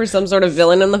important for some sort of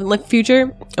villain in the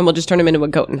future, and we'll just turn him into a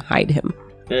goat and hide him.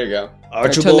 There you go. Or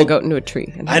turn the goat into a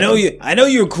tree. And I know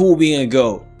you're cool being a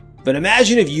goat, but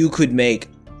imagine if you could make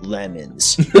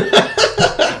lemons.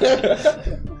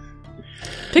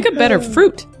 Pick a better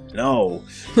fruit. No.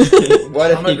 What if you could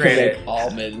Pomegranate. make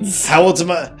almonds? How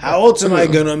else am I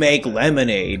gonna make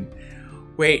lemonade?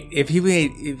 Wait, if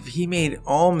he made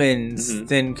almonds,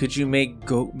 then could you make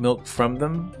goat milk from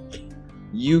them?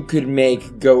 You could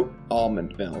make goat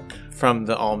almond milk. From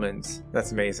the almonds.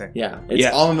 That's amazing. Yeah, it's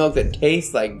Yeah. almond milk that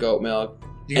tastes like goat milk,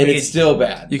 You and could it's make- still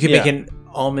bad. You could Yeah. make an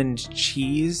almond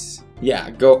cheese. Yeah,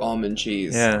 goat almond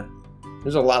cheese. Yeah,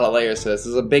 There's a lot of layers to this. This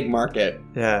is a big market.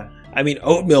 yeah. I mean,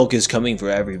 oat milk is coming for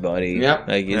everybody. Yep.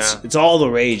 Like Yeah. it's all the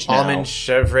rage now. Almond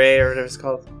chevre or whatever it's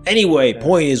called. Anyway,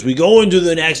 point is, we go into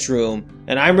the next room,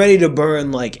 and I'm ready to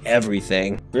burn like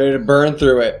everything. Ready to burn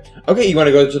through it. Okay, you want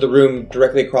to go to the room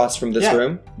directly across from this Yeah.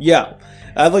 room? Yeah.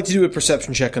 I'd like to do a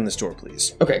perception check on this door,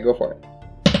 please. Okay, go for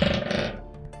it.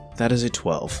 That is a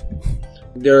 12.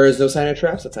 There is no sign of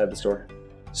traps outside this door.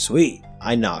 Sweet.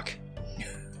 I knock.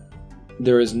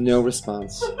 There is no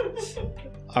response.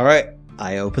 All right.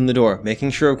 I open the door,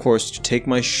 making sure, of course, to take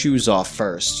my shoes off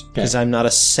first, because I'm not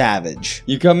a savage.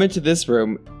 You come into this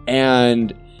room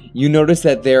and you notice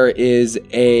that there is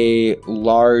a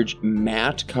large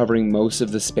mat covering most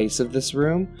of the space of this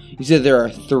room. You see that there are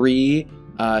 3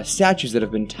 statues that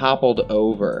have been toppled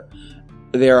over.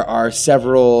 There are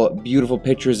several beautiful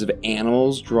pictures of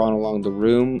animals drawn along the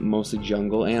room, mostly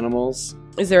jungle animals.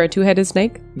 Is there a 2-headed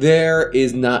snake? There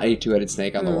is not a 2-headed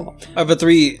snake on the wall. Of the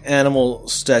 3 animal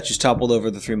statues toppled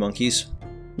over the 3 monkeys.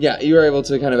 Yeah, you are able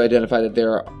to kind of identify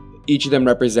that each of them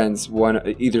represents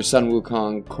one, either Sun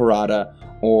Wukong, Kurata,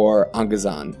 or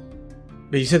Angazan.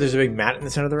 But you said there's a big mat in the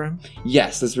center of the room?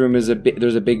 Yes, this room is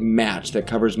there's a big mat that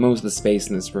covers most of the space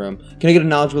in this room. Can I get a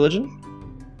knowledge religion?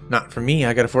 Not for me.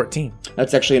 I got a 14.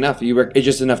 That's actually enough. It's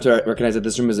just enough to recognize that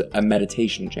this room is a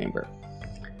meditation chamber.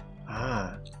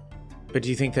 Ah. But do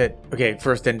you think that... Okay,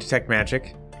 first then detect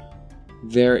magic.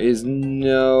 There is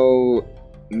no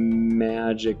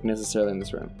magic necessarily in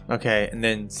this room. Okay, and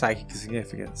then psychic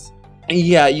significance.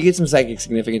 Yeah, you get some psychic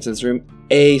significance in this room.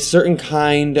 A certain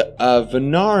kind of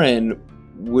Venaran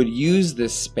would use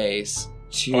this space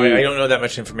to... Oh, I don't know that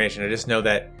much information. I just know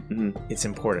that Mhm. it's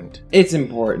important. It's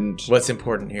important. What's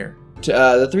important here? To,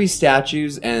 the 3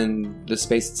 statues and the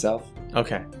space itself.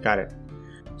 Okay, got it.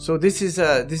 So this is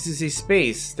a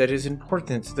space that is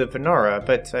important to the Venara,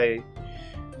 but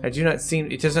I do not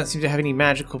seem... It does not seem to have any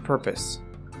magical purpose.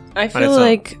 I its feel own.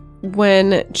 like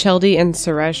when Cheldy and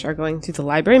Suresh are going through the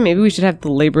library, maybe we should have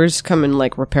the laborers come and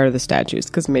like repair the statues,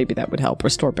 because maybe that would help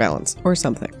restore balance or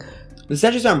something. The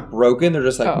statues aren't broken, they're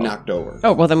just like Oh. knocked over.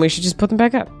 Oh, well then we should just put them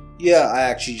back up. Yeah, I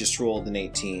actually just rolled an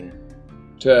 18.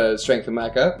 To strengthen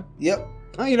back up. Yep.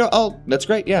 Oh, that's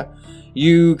great, yeah.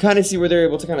 You kind of see where they're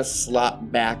able to kind of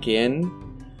slot back in.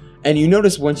 And you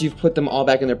notice once you've put them all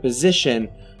back in their position,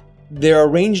 they're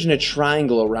arranged in a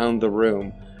triangle around the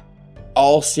room,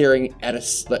 all staring at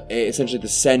essentially the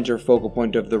center focal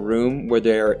point of the room, where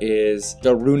there is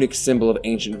the runic symbol of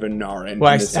ancient Venaran.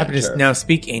 Well, I in the happen to center. now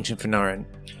speak ancient Venaran.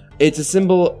 It's a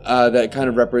symbol that kind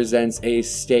of represents a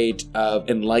state of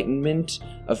enlightenment,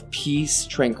 of peace,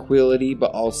 tranquility,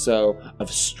 but also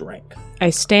of strength. I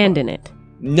stand in it.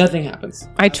 Nothing happens.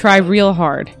 I try real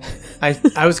hard.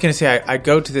 I was going to say, I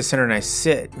go to the center and I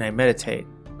sit and I meditate.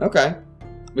 Okay.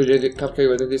 Kafka, you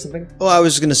want to do something? Well, I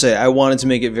was going to say, I wanted to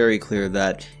make it very clear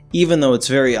that even though it's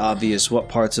very obvious what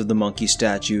parts of the monkey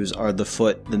statues are the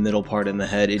foot, the middle part, and the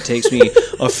head, it takes me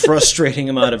a frustrating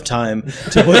amount of time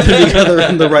to put them together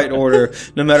in the right order,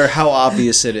 no matter how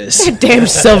obvious it is. Damn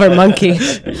silver monkey.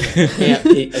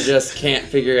 I just can't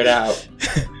figure it out.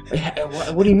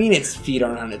 What do you mean its feet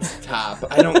aren't on its top?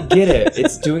 I don't get it.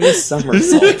 It's doing a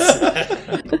somersault.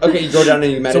 Okay, you go down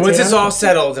and you meditate. So once it's on it? all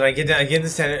settled, and I get down, I get in the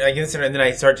center, and then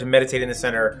I start to meditate in the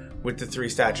center with the 3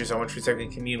 statues. I want to start to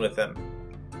commune with them,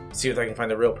 see if I can find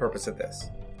the real purpose of this.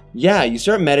 Yeah, you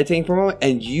start meditating for a moment,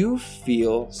 and you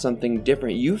feel something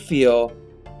different. You feel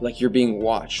like you're being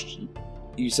watched.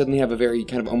 You suddenly have a very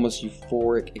kind of almost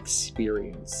euphoric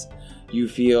experience. You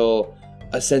feel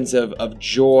a sense of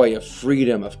joy, of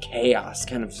freedom, of chaos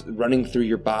kind of running through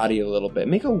your body a little bit.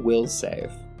 Make a will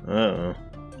save. Uh-oh.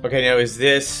 Okay, now is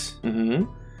this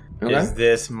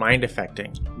Okay. mind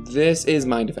affecting? This is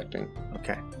mind affecting.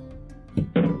 Okay.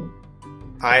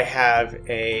 I have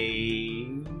a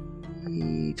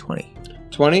 20.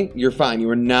 20, you're fine. You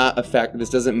are not affected. This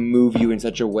doesn't move you in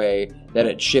such a way that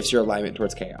it shifts your alignment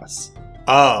towards chaos.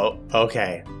 Oh,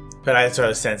 okay. But that's what I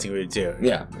was sensing we would do.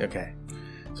 Yeah. Okay.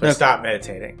 So I stopped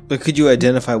meditating. But could you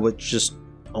identify what just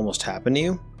almost happened to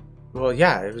you? Well,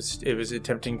 yeah, it was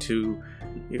attempting to.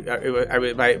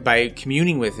 By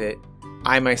communing with it,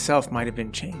 I myself might have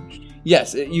been changed.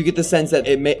 Yes, you get the sense that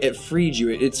it freed you.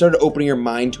 It started opening your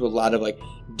mind to a lot of like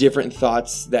different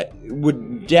thoughts that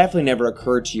would definitely never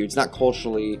occur to you. It's not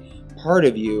culturally part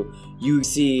of you. You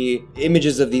see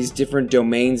images of these different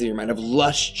domains in your mind, of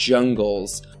lush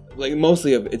jungles. Like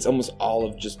mostly it's almost all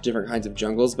of just different kinds of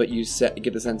jungles, but you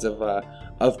get the sense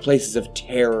of places of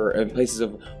terror and places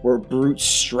of where brute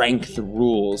strength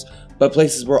rules, but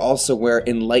places where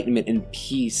enlightenment and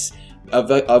peace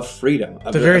of freedom,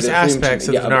 of the various aspects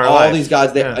of our all life. these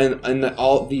gods, Yeah.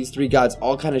 all these 3 gods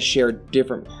all kind of share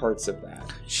different parts of that.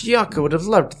 Shiaka would have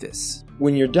loved this.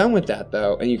 When you're done with that,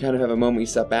 though, and you kind of have a moment, you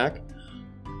step back.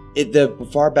 At the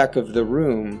far back of the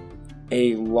room,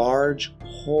 a large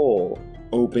hole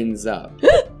opens up.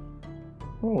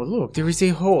 Oh, look, there is a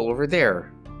hole over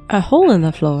there. A hole in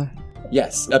the floor.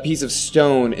 Yes, a piece of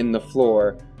stone in the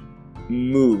floor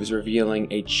moves, revealing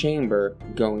a chamber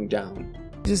going down.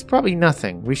 This is probably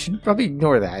nothing. We should probably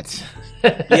ignore that.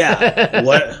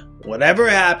 Yeah. Whatever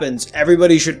happens,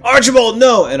 everybody should. Archibald,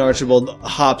 no! And Archibald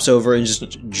hops over and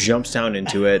just jumps down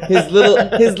into it. His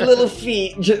little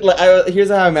feet. Here's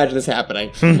how I imagine this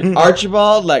happening.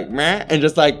 Archibald, like, meh, and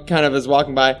just like kind of is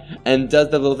walking by and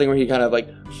does the little thing where he kind of like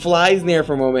flies in the air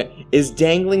for a moment, is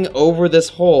dangling over this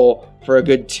hole for a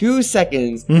good 2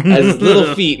 seconds as his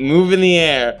little feet move in the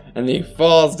air, and then he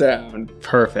falls down.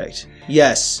 Perfect.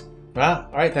 Yes. Well,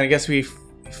 all right, then I guess we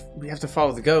have to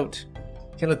follow the goat.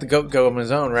 Can't let the goat go on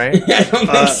his own, right? I don't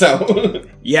think so.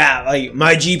 Yeah, like,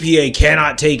 my GPA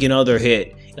cannot take another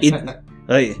hit.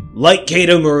 Like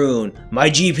Kato Maroon, my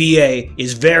GPA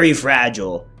is very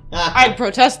fragile. I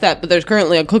protest that, but there's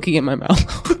currently a cookie in my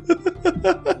mouth.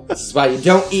 This is why you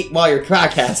don't eat while you're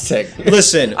podcasting.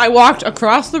 Listen, I walked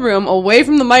across the room away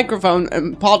from the microphone,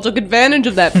 and Paul took advantage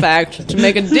of that fact to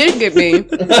make a dig at me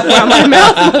while my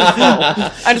mouth was full.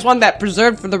 I just want that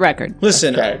preserved for the record.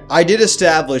 listen. Okay. I did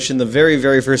establish in the very,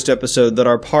 very first episode that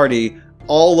our party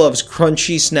all loves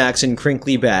crunchy snacks in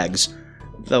crinkly bags.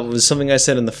 That was something I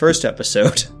said in the first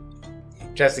episode.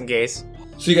 Just in case.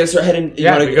 So you guys start heading. You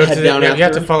Yeah, want we to go head to down we after?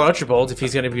 have to follow Archibald. If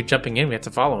he's going to be jumping in, we have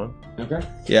to follow him. Okay.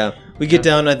 Yeah. We get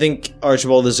down, I think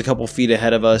Archibald is a couple feet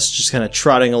ahead of us, just kind of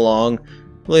trotting along.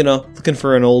 Well, you know, looking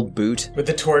for an old boot. With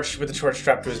the torch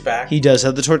strapped to his back. He does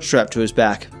have the torch strapped to his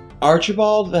back.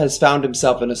 Archibald has found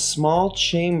himself in a small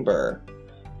chamber.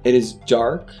 It is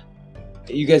dark.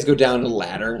 You guys go down a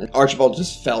ladder. Archibald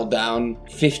just fell down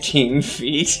 15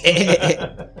 feet.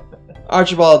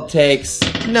 Archibald takes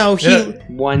No, he...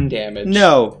 1 damage.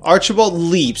 No, Archibald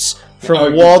leaps from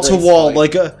Oh, wall to gracefully. wall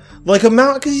like a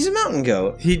mountain, because he's a mountain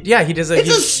goat. He does a. It's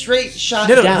a straight shot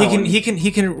no, down. he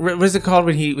can. What is it called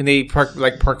when they park When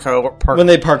they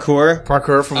parkour.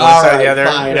 parkour from one All side to right, the other?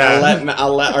 fine. Yeah.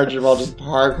 I'll let Archibald just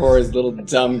parkour his little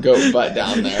dumb goat butt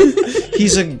down there.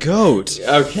 He's a goat.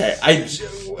 Okay. Okay.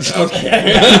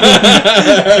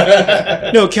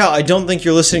 No, Cal, I don't think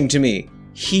you're listening to me.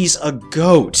 He's a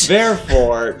goat.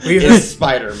 Therefore, We- is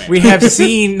Spider-Man. We have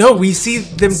seen. No, we see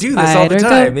them do this all the Spider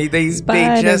time. goat. They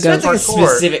Spider just goat. That's like a parkour.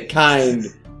 specific kind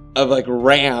of like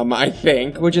ram, I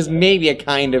think, which is maybe a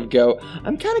kind of goat.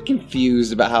 I'm kind of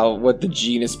confused about what the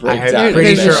genus breaks I'm down.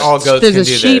 pretty There's sure a- all goats there's can a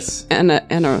do sheep this. and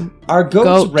a Are goats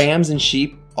goat. rams and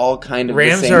sheep? all kind of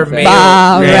Rams the same are thing. male.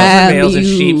 Bah, Rams are males and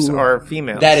Ramu. sheeps are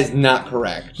females. That is not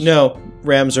correct. No,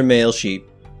 rams are male sheep.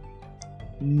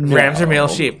 Rams are male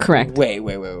sheep. Correct.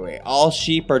 Wait. All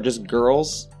sheep are just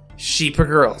girls, Sheep are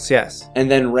girls, yes. and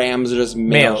then rams are just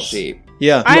male Males. sheep.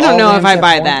 Yeah. I Do don't all know if rams I have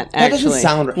buy horns? that, That doesn't actually.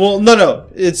 sound right. Well, no.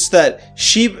 It's that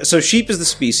sheep. So sheep is the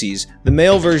species. The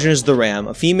male version is the ram.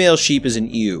 A female sheep is an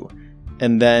ewe,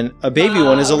 and then a baby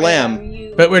one is a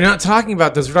lamb. But we're not talking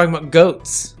about those. We're talking about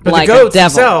goats. But Like the a goats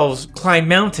devil. themselves climb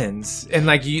mountains and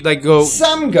go.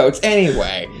 Some goats,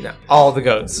 anyway. No, all the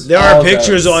goats. There All are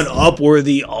pictures goats. on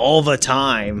Upworthy all the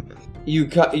time. You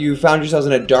found yourselves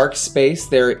in a dark space.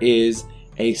 There is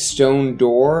a stone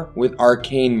door with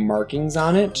arcane markings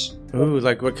on it. Ooh,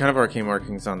 like what kind of arcane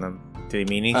markings on them? Did they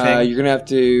mean anything? You're gonna have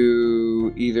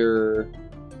to either,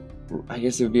 I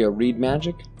guess it would be a read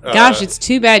magic. Gosh, it's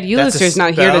too bad That's a Ulysser's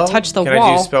not here to spell? touch the Can I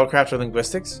wall. do spellcraft or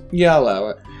linguistics? Yeah, I'll allow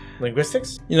it.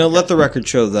 Linguistics? Let the record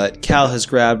show that Cal has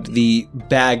grabbed the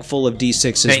bag full of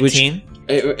d6s, which 19.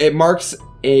 It marks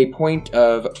a point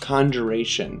of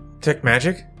conjuration. Detect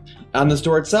magic? On this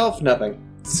door itself, nothing.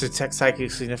 Detect psychic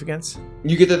significance?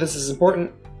 You get that this is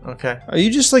important. Okay. are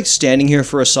you just like standing here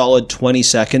for a solid 20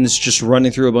 seconds, just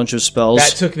running through a bunch of spells?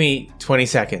 That took me 20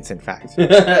 seconds, in fact.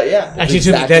 Yeah. Actually,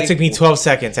 exactly. that took me 12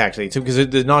 seconds, actually, because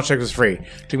the knowledge check was free.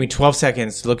 It took me 12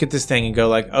 seconds to look at this thing and go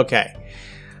like, okay,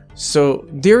 so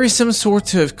there is some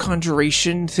sort of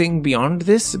conjuration thing beyond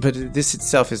this, but this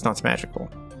itself is not magical.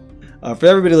 For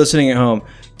everybody listening at home,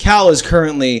 Cal is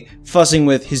currently fussing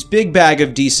with his big bag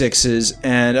of d6s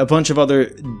and a bunch of other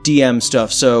DM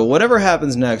stuff. So whatever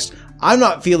happens next, I'm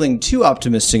not feeling too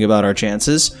optimistic about our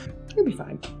chances. You'll be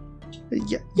fine.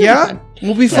 Yeah, fine.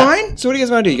 we'll be fine. So what do you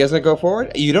guys want to do? You guys want to go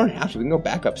forward? You don't have to. We can go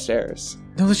back upstairs.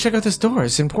 No, let's check out this door.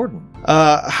 It's important.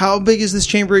 How big is this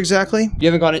chamber exactly? You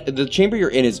haven't gone in. The chamber you're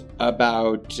in is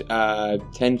about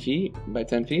 10 feet by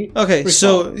 10 feet. Okay, Pretty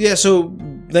so so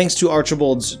thanks to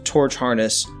Archibald's torch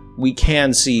harness, we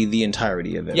can see the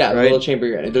entirety of it. Yeah, the right? little chamber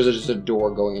you're in. There's just a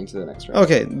door going into the next room.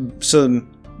 Okay, so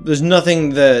there's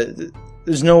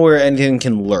nowhere anything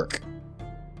can lurk.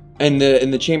 And in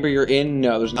the chamber you're in,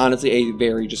 no, there's honestly a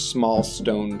very just small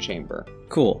stone chamber.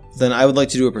 Cool. Then I would like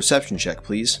to do a perception check,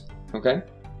 please. Okay.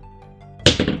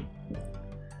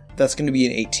 That's going to be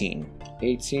an 18.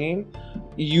 18.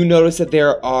 You notice that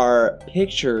there are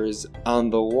pictures on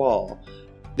the wall.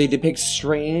 They depict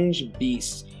strange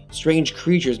beasts, strange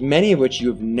creatures, many of which you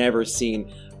have never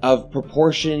seen, of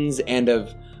proportions and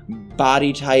of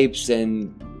body types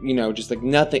and, just like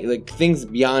nothing, like things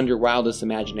beyond your wildest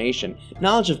imagination.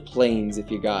 Knowledge of planes, if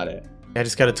you got it. I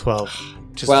just got a 12.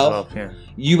 Just 12? 12, yeah.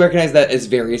 You recognize that as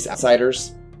various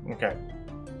outsiders. Okay.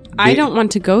 I don't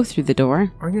want to go through the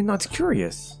door. Are you not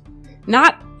curious?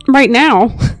 Not right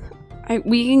now.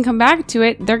 We can come back to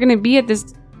it. They're going to be at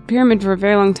this pyramid for a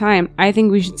very long time. I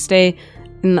think we should stay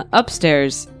in the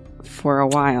upstairs for a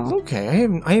while. Okay,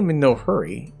 I am in no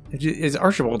hurry. It's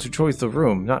Archibald who chose the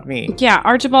room, not me. Yeah,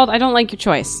 Archibald, I don't like your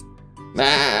choice.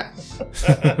 Ah.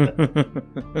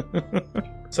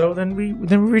 So then we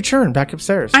return back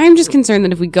upstairs. I'm just concerned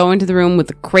that if we go into the room with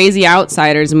the crazy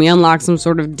outsiders and we unlock some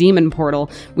sort of demon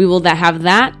portal, we will have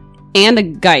that and a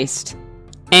Geist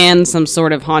and some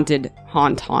sort of haunted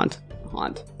haunt.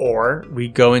 Or we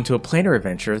go into a planar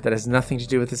adventure that has nothing to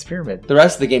do with this pyramid. The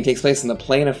rest of the game takes place in the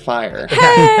plane of fire.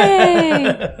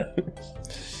 Hey!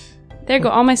 There go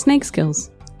all my snake skills.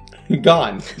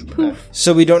 Gone.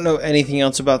 So we don't know anything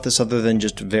else about this other than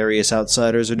just various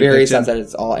outsiders are Various depicted?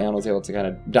 outsiders, all Anna was able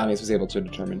to Damius was able to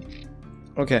determine.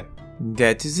 Okay.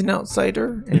 That is an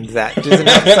outsider, and that is an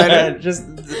outsider. Just,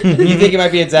 you think it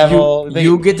might be a devil.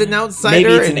 You, you get an outsider,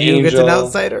 Maybe it's and an you get an angel.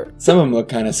 outsider. Some of them look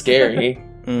kind of scary.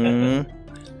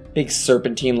 Mm-hmm. Big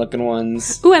serpentine-looking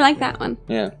ones. Ooh, I like that one.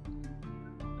 Yeah.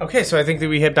 Okay, so I think that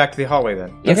we head back to the hallway then.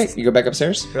 Okay, you go back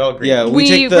upstairs. We all agree. Yeah, We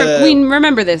take the we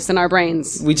remember this in our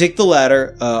brains. we take the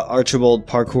ladder. Archibald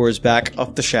parkours back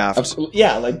up the shaft.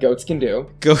 Yeah, like goats can do.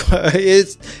 Go.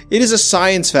 It is a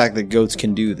science fact that goats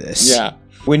can do this. Yeah.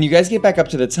 When you guys get back up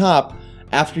to the top,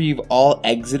 after you've all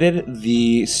exited,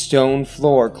 the stone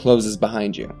floor closes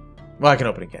behind you. Well, I can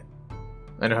open it again.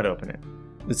 I know how to open it.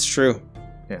 It's true.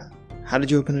 Yeah. How did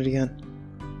you open it again?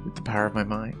 With the power of my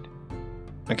mind.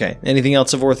 Okay. Anything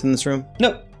else of worth in this room?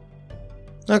 Nope.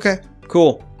 Okay.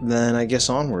 Cool. Then I guess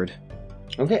onward.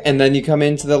 Okay, and then you come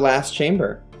into the last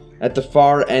chamber at the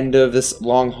far end of this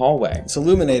long hallway. It's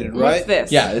illuminated, What's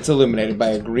this? Yeah, it's illuminated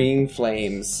by green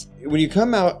flames. When you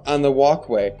come out on the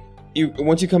walkway,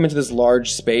 once you come into this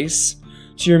large space,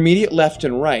 to your immediate left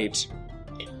and right,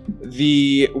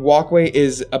 the walkway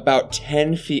is about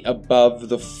 10 feet above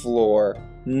the floor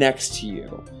next to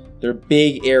you. They're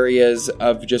big areas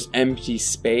of just empty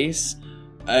space,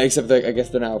 except that I guess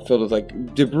they're now filled with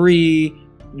like debris,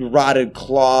 rotted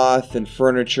cloth and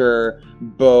furniture,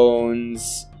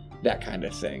 bones, that kind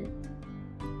of thing.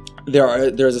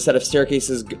 There's a set of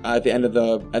staircases at the end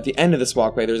of this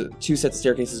walkway. There's 2 sets of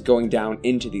staircases going down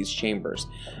into these chambers.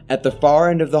 At the far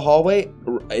end of the hallway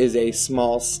is a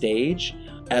small stage.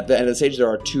 At the end of the stage, there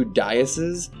are 2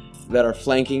 daises that are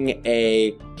flanking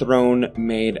a throne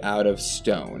made out of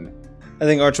stone. I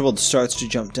think Archibald starts to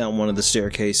jump down one of the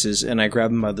staircases, and I grab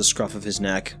him by the scruff of his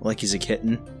neck, like he's a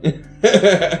kitten.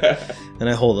 And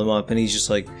I hold him up, and he's just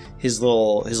like, his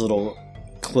little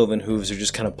cloven hooves are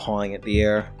just kind of pawing at the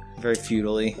air, very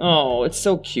futilely. Oh, it's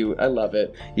so cute. I love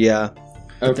it. Yeah.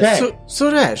 Okay.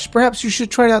 So Rash, perhaps you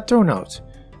should try that throne out.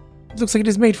 It looks like it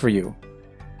is made for you.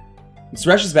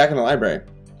 Suresh is back in the library.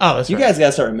 Oh, that's You guys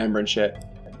gotta start remembering shit.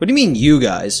 What do you mean, you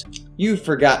guys? You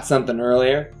forgot something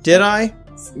earlier. Did I?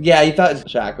 Yeah, you thought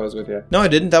Shaq was with you. No, I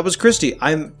didn't. That was Christy.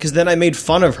 Because then I made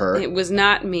fun of her. It was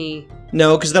not me.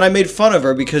 No, because then I made fun of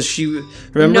her because she...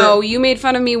 Remember? No, you made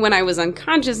fun of me when I was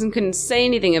unconscious and couldn't say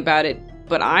anything about it,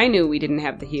 but I knew we didn't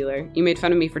have the healer. You made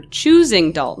fun of me for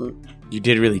choosing Dalton. You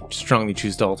did really strongly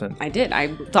choose Dalton. I did.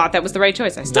 I thought that was the right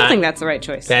choice. I still think that's the right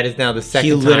choice. That is now the second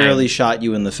He time. literally shot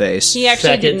you in the face. He actually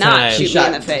Second did not time. shoot me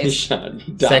in the face.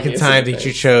 Second time that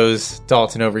you chose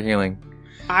Dalton over healing.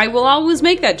 I will always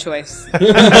make that choice. I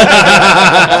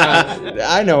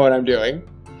know what I'm doing.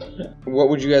 What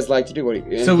would you guys like to do? What do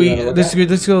you, So anything you wanna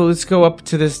look let's go up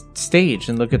to this stage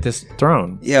and look at this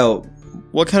throne. Yo,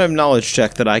 what kind of knowledge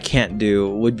check that I can't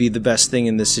do would be the best thing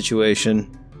in this situation?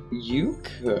 at? You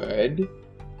could.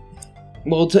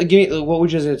 Well, give me. What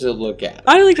would you like to look at?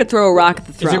 I like to throw a rock at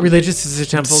the throne. Is it religious? Is it a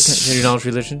temple? Can you knowledge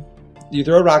religion? You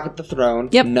throw a rock at the throne.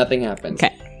 Yep. Nothing happens.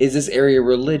 Okay. Is this area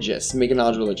religious? Make a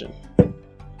knowledge religion.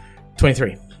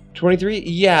 23. 23?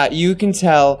 Yeah, you can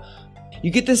tell.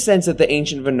 You get the sense that the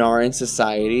ancient Venaran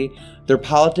society, their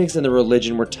politics and their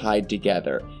religion were tied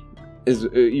together.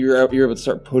 You're able to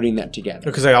start putting that together.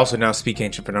 Because I also now speak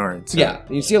Ancient Venaran. So. Yeah,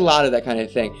 you see a lot of that kind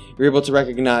of thing. You're able to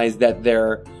recognize that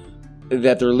their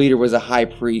leader was a high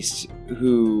priest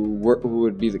who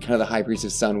would be the kind of the high priest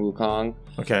of Sun Wukong,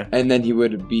 Okay. and then he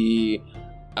would be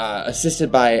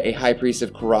assisted by a high priest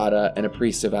of Karada and a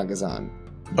priest of Agazan.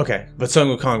 Okay. But Sun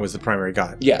Wukong was the primary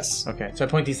god. Yes. Okay. So I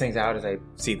point these things out as I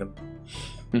see them.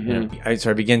 Mhm. So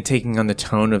I begin taking on the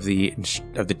tone of the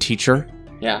teacher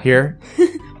Yeah. here.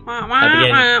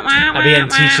 I begin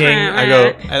teaching.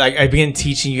 I begin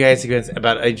teaching you guys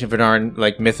about Ancient Venaran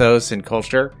like mythos and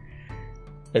culture,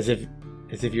 as if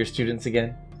you're students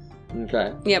again.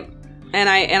 Okay. Yep. And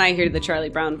I hear the Charlie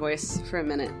Brown voice for a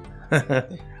minute.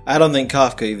 I don't think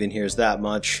Kafka even hears that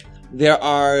much. There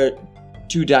are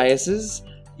 2 daises.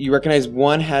 You recognize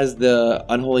one has the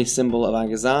unholy symbol of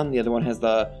Agazan, the other one has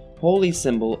the holy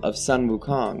symbol of Sun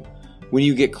Wukong. When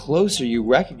you get closer, you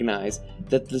recognize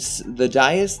that the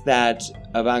dais that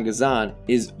of Agazan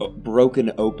is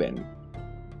broken open.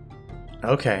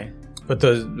 Okay, but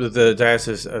the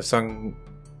diocese of Sun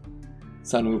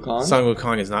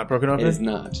Wukong is not broken It open. is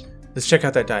not. Let's check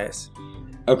out that dais.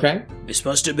 Okay. This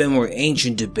must have been where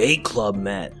ancient debate club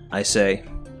met. I say.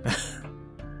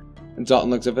 And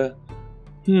Dalton looks up at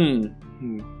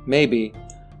maybe.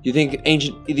 You think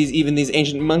these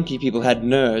ancient monkey people had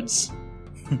nerds?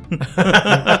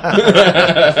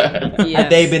 Have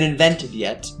they been invented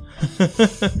yet?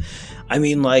 I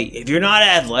mean, like, if you're not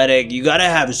athletic, you gotta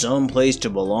have some place to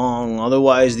belong.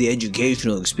 Otherwise, the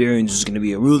educational experience is gonna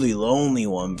be a really lonely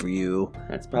one for you.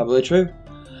 That's probably true.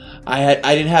 I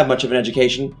didn't have much of an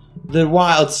education. The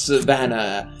wild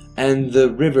savanna and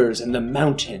the rivers and the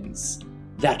mountains.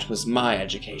 That was my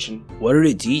education. What did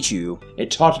it teach you?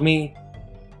 It taught me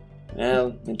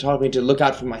to look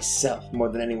out for myself more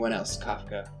than anyone else,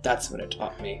 Kafka. That's what it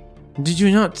taught me. Did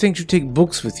you not think to take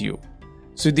books with you,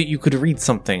 so that you could read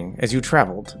something as you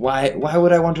traveled? Why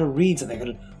would I want to read something? I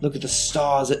could look at the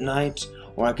stars at night,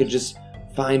 or I could just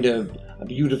find a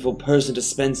beautiful person to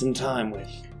spend some time with.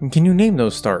 And can you name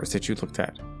those stars that you looked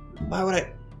at? Why would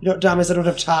I? Thomas, I don't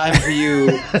have time for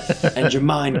you and your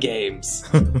mind games.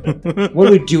 What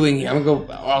are we doing here?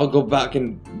 I'll go back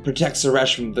and protect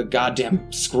Suresh from the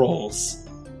goddamn scrolls.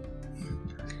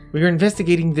 We were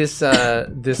investigating this.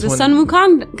 The Sun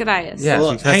Wukong dais. Yeah,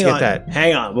 Look, so let's get that.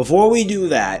 Hang on. Before we do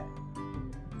that,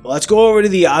 let's go over to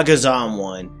the Agazan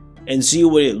one and see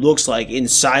what it looks like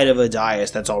inside of a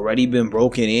dais that's already been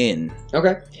broken in.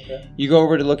 Okay. You go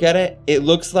over to look at it. It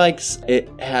looks like it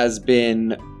has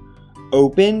been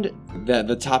opened.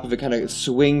 The top of it kind of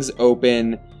swings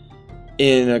open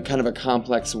in a kind of a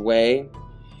complex way.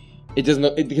 It doesn't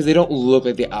look, because they don't look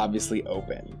like they obviously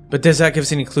open. But does that give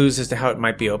us any clues as to how it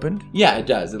might be opened? Yeah, it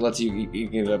does. It lets you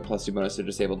get a +2 bonus to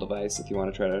disable device if you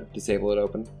want to try to disable it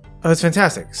open. Oh, that's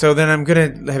fantastic. So then I'm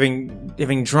gonna,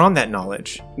 having drawn that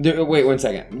knowledge. Wait 1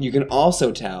 second. You can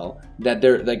also tell that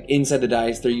they're like inside the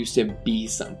dice. There used to be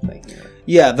something here.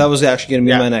 Yeah, that was actually going to be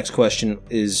Yeah. my next question.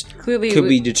 Is Clearly, could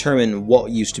we determine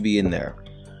what used to be in there?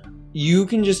 You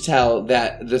can just tell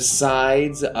that the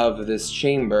sides of this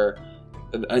chamber,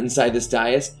 inside this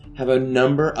dais, have a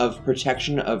number of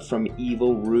protection from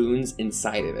evil runes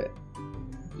inside of it.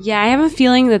 Yeah, I have a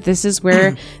feeling that this is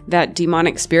where that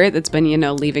demonic spirit that's been,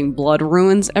 leaving blood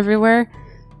ruins everywhere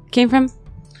came from.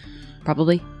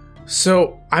 Probably.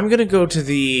 So I'm gonna go to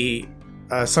the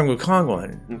Sun Wukong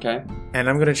one, Okay. and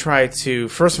I'm gonna try to.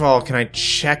 First of all, can I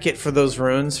check it for those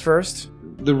runes first?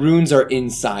 The runes are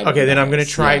inside. Okay, of then the I'm gonna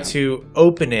dice, try yeah. to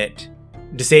open it,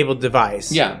 disabled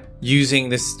device. Yeah. Using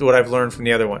this, what I've learned from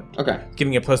the other one, Okay.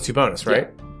 giving a +2 bonus, right?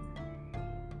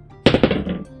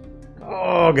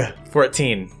 Oh,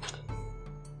 14.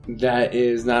 That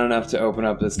is not enough to open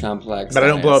up this complex. But I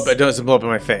don't blow up. dais. It doesn't blow up in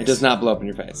my face. It does not blow up in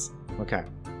your face. Okay.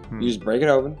 You just break it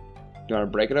open. Do you want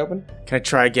to break it open? Can I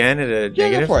try again at a Yeah,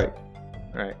 negative? go for it.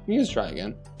 All right. You just try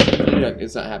again.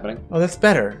 It's not happening. Oh, that's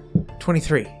better.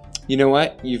 23. You know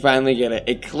what? You finally get it.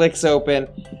 It clicks open,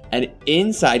 and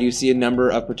inside you see a number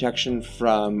of protection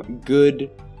from good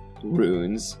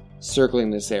runes circling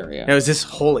this area. Now, is this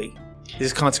holy? Is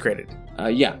this consecrated?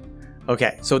 Yeah.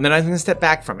 Okay. So then I'm going to step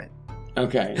back from it.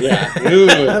 Okay. Yeah. Ooh.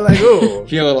 Ooh.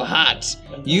 Feel a little hot.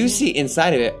 You see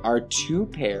inside of it are 2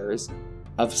 pairs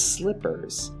of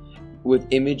slippers with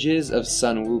images of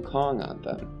Sun Wukong on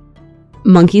them.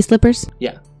 Monkey slippers?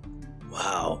 Yeah.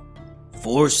 Wow.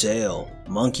 For sale.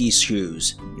 Monkey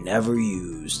shoes. Never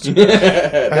used.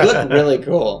 They look really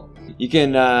cool. You can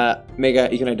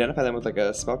you can identify them with like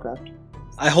a spellcraft.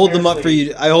 I hold them up for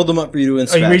you. I hold them up for you to Oh,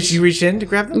 inspect. you reach in to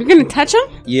grab them? You're gonna touch them?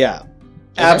 Yeah,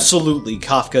 absolutely.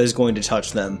 Kafka is going to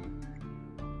touch them.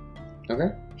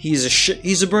 Okay.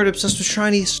 He's a bird obsessed with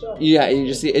shiny stuff. Yeah, you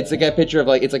just see it's like a picture of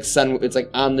like it's like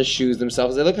on the shoes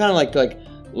themselves. They look kind of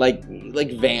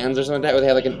like Vans or something like that, where they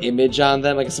have like an image on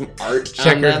them, like some art on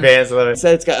Checkered them. Vans, I love it.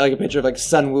 Instead, it's got like a picture of like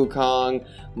Sun Wukong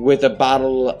with a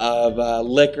bottle of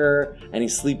liquor, and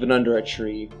he's sleeping under a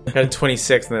tree. Got a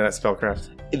 26 in that spellcraft.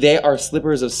 They are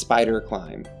slippers of spider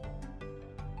climb.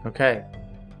 Okay.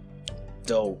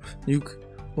 Dope.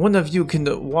 One of you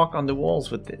can walk on the walls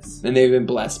with this. And they've been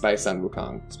blessed by Sun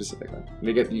Wukong specifically.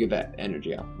 You get that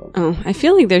energy off of them. Oh, I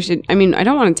feel like there should. I mean, I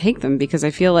don't want to take them because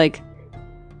I feel like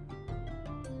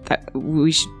that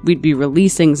we'd be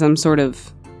releasing some sort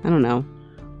of, I don't know.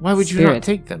 Why would you Spirit. not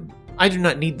take them? I do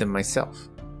not need them myself.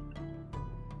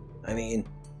 I mean,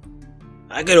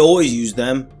 I could always use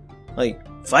them. Like,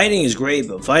 fighting is great,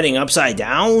 but fighting upside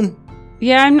down?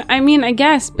 Yeah, I mean, I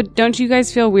guess, but don't you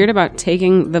guys feel weird about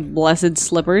taking the blessed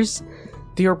slippers?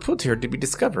 They are put here to be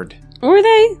discovered. Were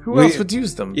they? Who else would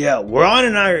use them? Yeah, we're on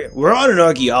an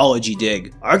archaeology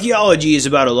dig. Archaeology is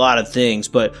about a lot of things,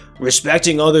 but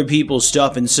respecting other people's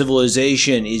stuff and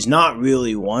civilization is not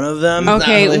really one of them.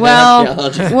 Okay, really well,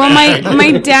 archaeology.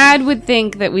 my dad would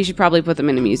think that we should probably put them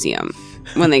in a museum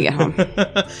when they get home.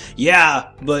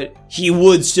 Yeah, but he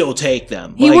would still take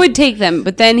them. He would take them,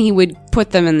 but then he would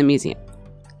put them in the museum.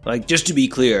 Like, just to be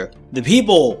clear, the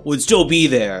people would still be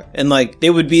there, and like they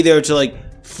would be there to like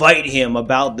fight him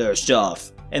about their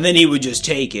stuff, and then he would just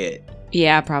take it.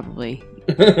 Yeah, probably.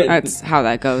 That's how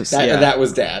that goes. That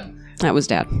was Dad. That was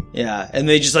dad. Yeah, and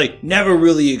they just like never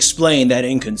really explain that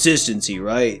inconsistency,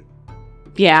 right?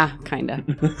 Yeah, kinda.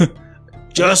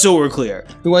 Just so we're clear.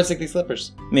 Who wants to take these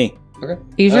slippers? Me. Okay. Are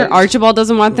you sure Archibald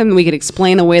doesn't want them? We could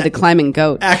explain away the climbing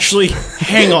goat. Actually,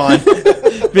 hang on.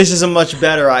 This is a much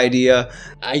better idea.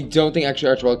 I don't think actually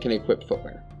Archibald can equip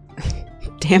footwear.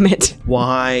 Damn it.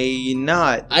 Why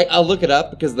not? I'll look it up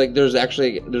because like there's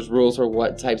rules for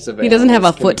what types of He doesn't have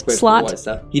animals a can foot equip slot? what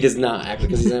stuff. He does not actually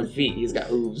because he doesn't have feet. He's got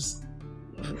hooves.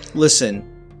 Listen,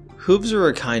 hooves are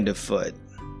a kind of foot.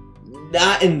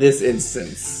 Not in this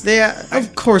instance. They are,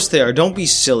 of course they are. Don't be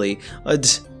silly.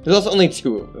 There's also only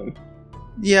 2 of them.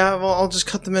 Yeah, well, I'll just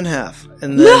cut them in half,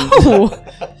 and then No!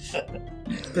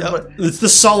 it's the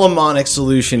Solomonic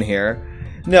solution here.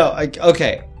 No,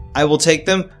 okay, I will take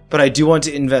them, but I do want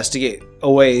to investigate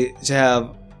a way to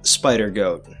have Spider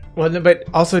Goat. Well, no, but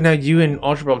also now you and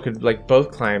Archibald could like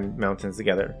both climb mountains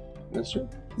together. That's true.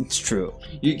 It's true.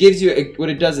 It gives you what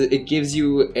it does is it gives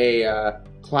you a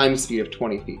climb speed of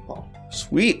 20 feet, Paul.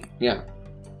 Sweet. Yeah.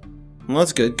 Well,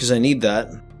 that's good because I need that.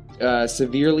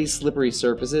 Severely slippery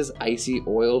surfaces, icy,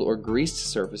 oiled, or greased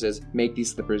surfaces make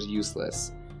these slippers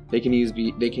useless. They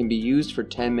can be used for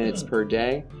 10 minutes per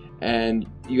day, and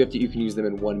you can use them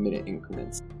in 1 minute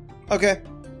increments. Okay.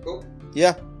 Cool.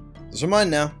 Yeah. Those are mine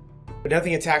now. But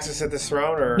nothing attacks us at this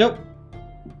throne, or Nope.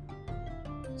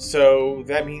 So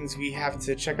that means we have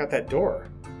to check out that door.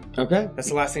 Okay. That's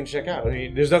the last thing to check out. I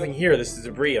mean, there's nothing here. This is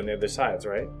debris on the other sides,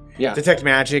 right? Yeah. Detect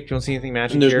magic. You don't see anything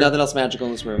magic And there's here. nothing else magical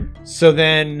in this room. So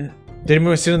then, did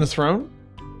anyone sit on the throne?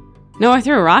 No, I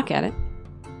threw a rock at it.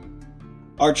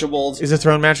 Archibald. Is the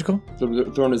throne magical? The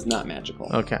throne is not magical.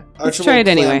 Okay. Let's Archibald try it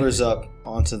anyway. clambers up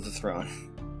onto the throne.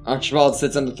 Archibald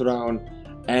sits on the throne,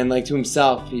 and like to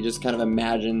himself, he just kind of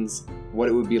imagines what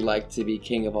it would be like to be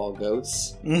king of all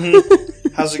goats.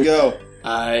 Mm-hmm. How's it go?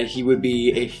 He would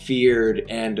be a feared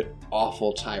and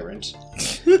awful tyrant.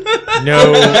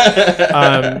 No.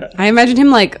 I imagine him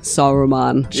like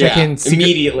Saruman. Check in secret,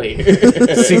 immediately.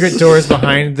 secret doors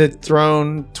behind the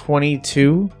throne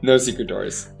 22. No secret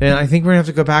doors. Then I think we're gonna have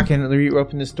to go back and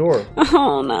reopen this door.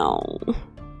 Oh no.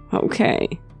 Okay.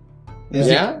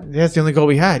 Yeah? That's the only goal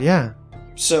we had. Yeah.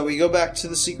 So we go back to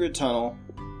the secret tunnel.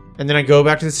 And then I go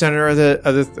back to the center of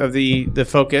the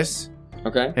focus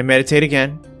Okay. and meditate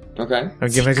again. Okay. I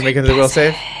have to make another will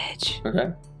save.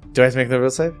 Okay. Do I have to make another will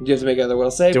save? Do you have to make another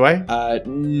will save? Do I?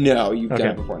 No, you've done Okay.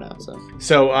 it before now.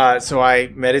 So. So I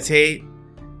meditate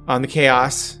on the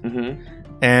chaos, Mm-hmm.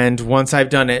 and once I've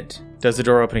done it, does the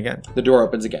door open again? The door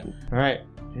opens again. All right,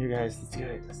 you guys, let's do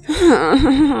it.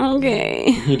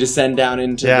 Okay. You descend down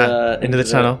into into the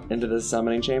tunnel. into the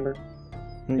summoning chamber.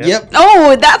 Yep.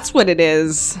 Oh, that's what it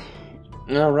is.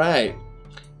 All right.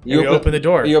 You open the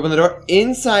door. You open the door.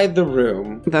 Inside the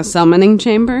room, The summoning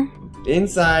chamber?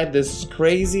 inside this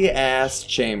crazy ass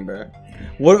chamber,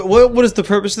 What is the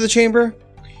purpose of the chamber?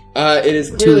 it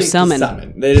is clearly to summon.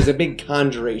 summon. It is a big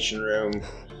conjuration room.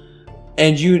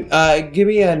 And you give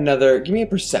me a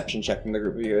perception check from the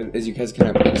group of you as you guys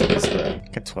kind of enter this room.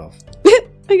 Got 12.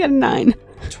 I got a 9.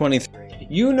 23.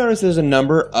 You notice there's a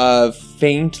number of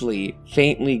faintly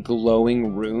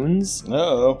glowing runes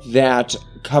Uh-oh. that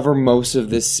cover most of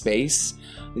this space.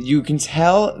 You can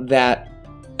tell that,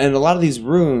 and a lot of these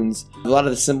runes, a lot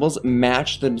of the symbols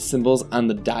match the symbols on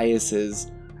the daises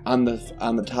on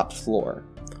the top floor.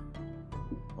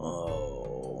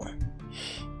 Oh.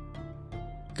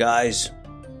 Guys,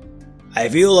 I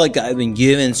feel like I've been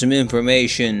given some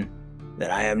information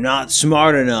that I am not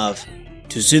smart enough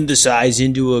to synthesize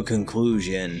into a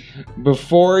conclusion.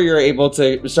 Before you're able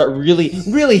to start really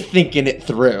thinking it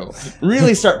through,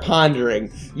 really start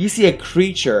pondering, you see a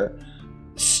creature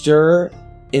stir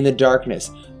in the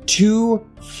darkness. 2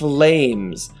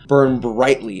 flames burn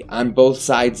brightly on both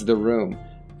sides of the room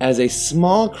as a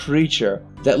small creature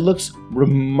that looks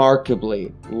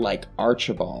remarkably like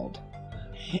Archibald.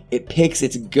 It picks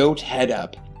its goat head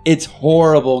up. Its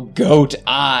horrible goat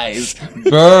eyes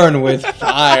burn with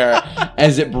fire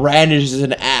as it brandishes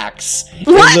an axe.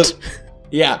 What?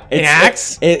 An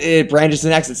axe? It brandishes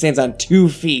an axe. It stands on 2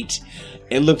 feet.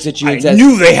 It looks at you I and says,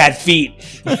 knew they had feet.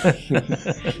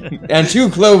 and 2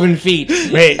 cloven feet.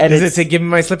 Wait, And does it it's- say give me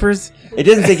my slippers? It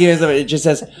doesn't say give me something. It just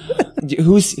says,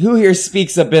 who here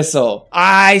speaks Abyssal?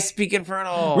 I speak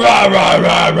infernal. Rah, rah,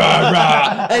 rah, rah,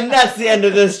 rah. And that's the end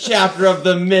of this chapter of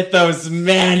the Mythos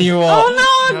Manual. Oh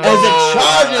no, As it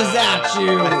charges at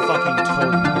you. I fucking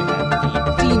told you.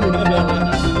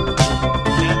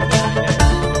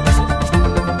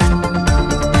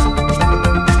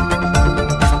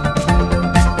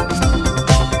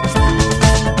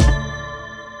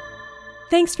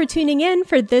 Thanks for tuning in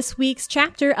for this week's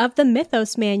chapter of the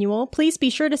Mythos Manual. Please be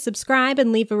sure to subscribe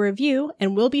and leave a review,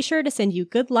 and we'll be sure to send you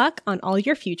good luck on all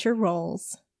your future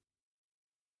rolls.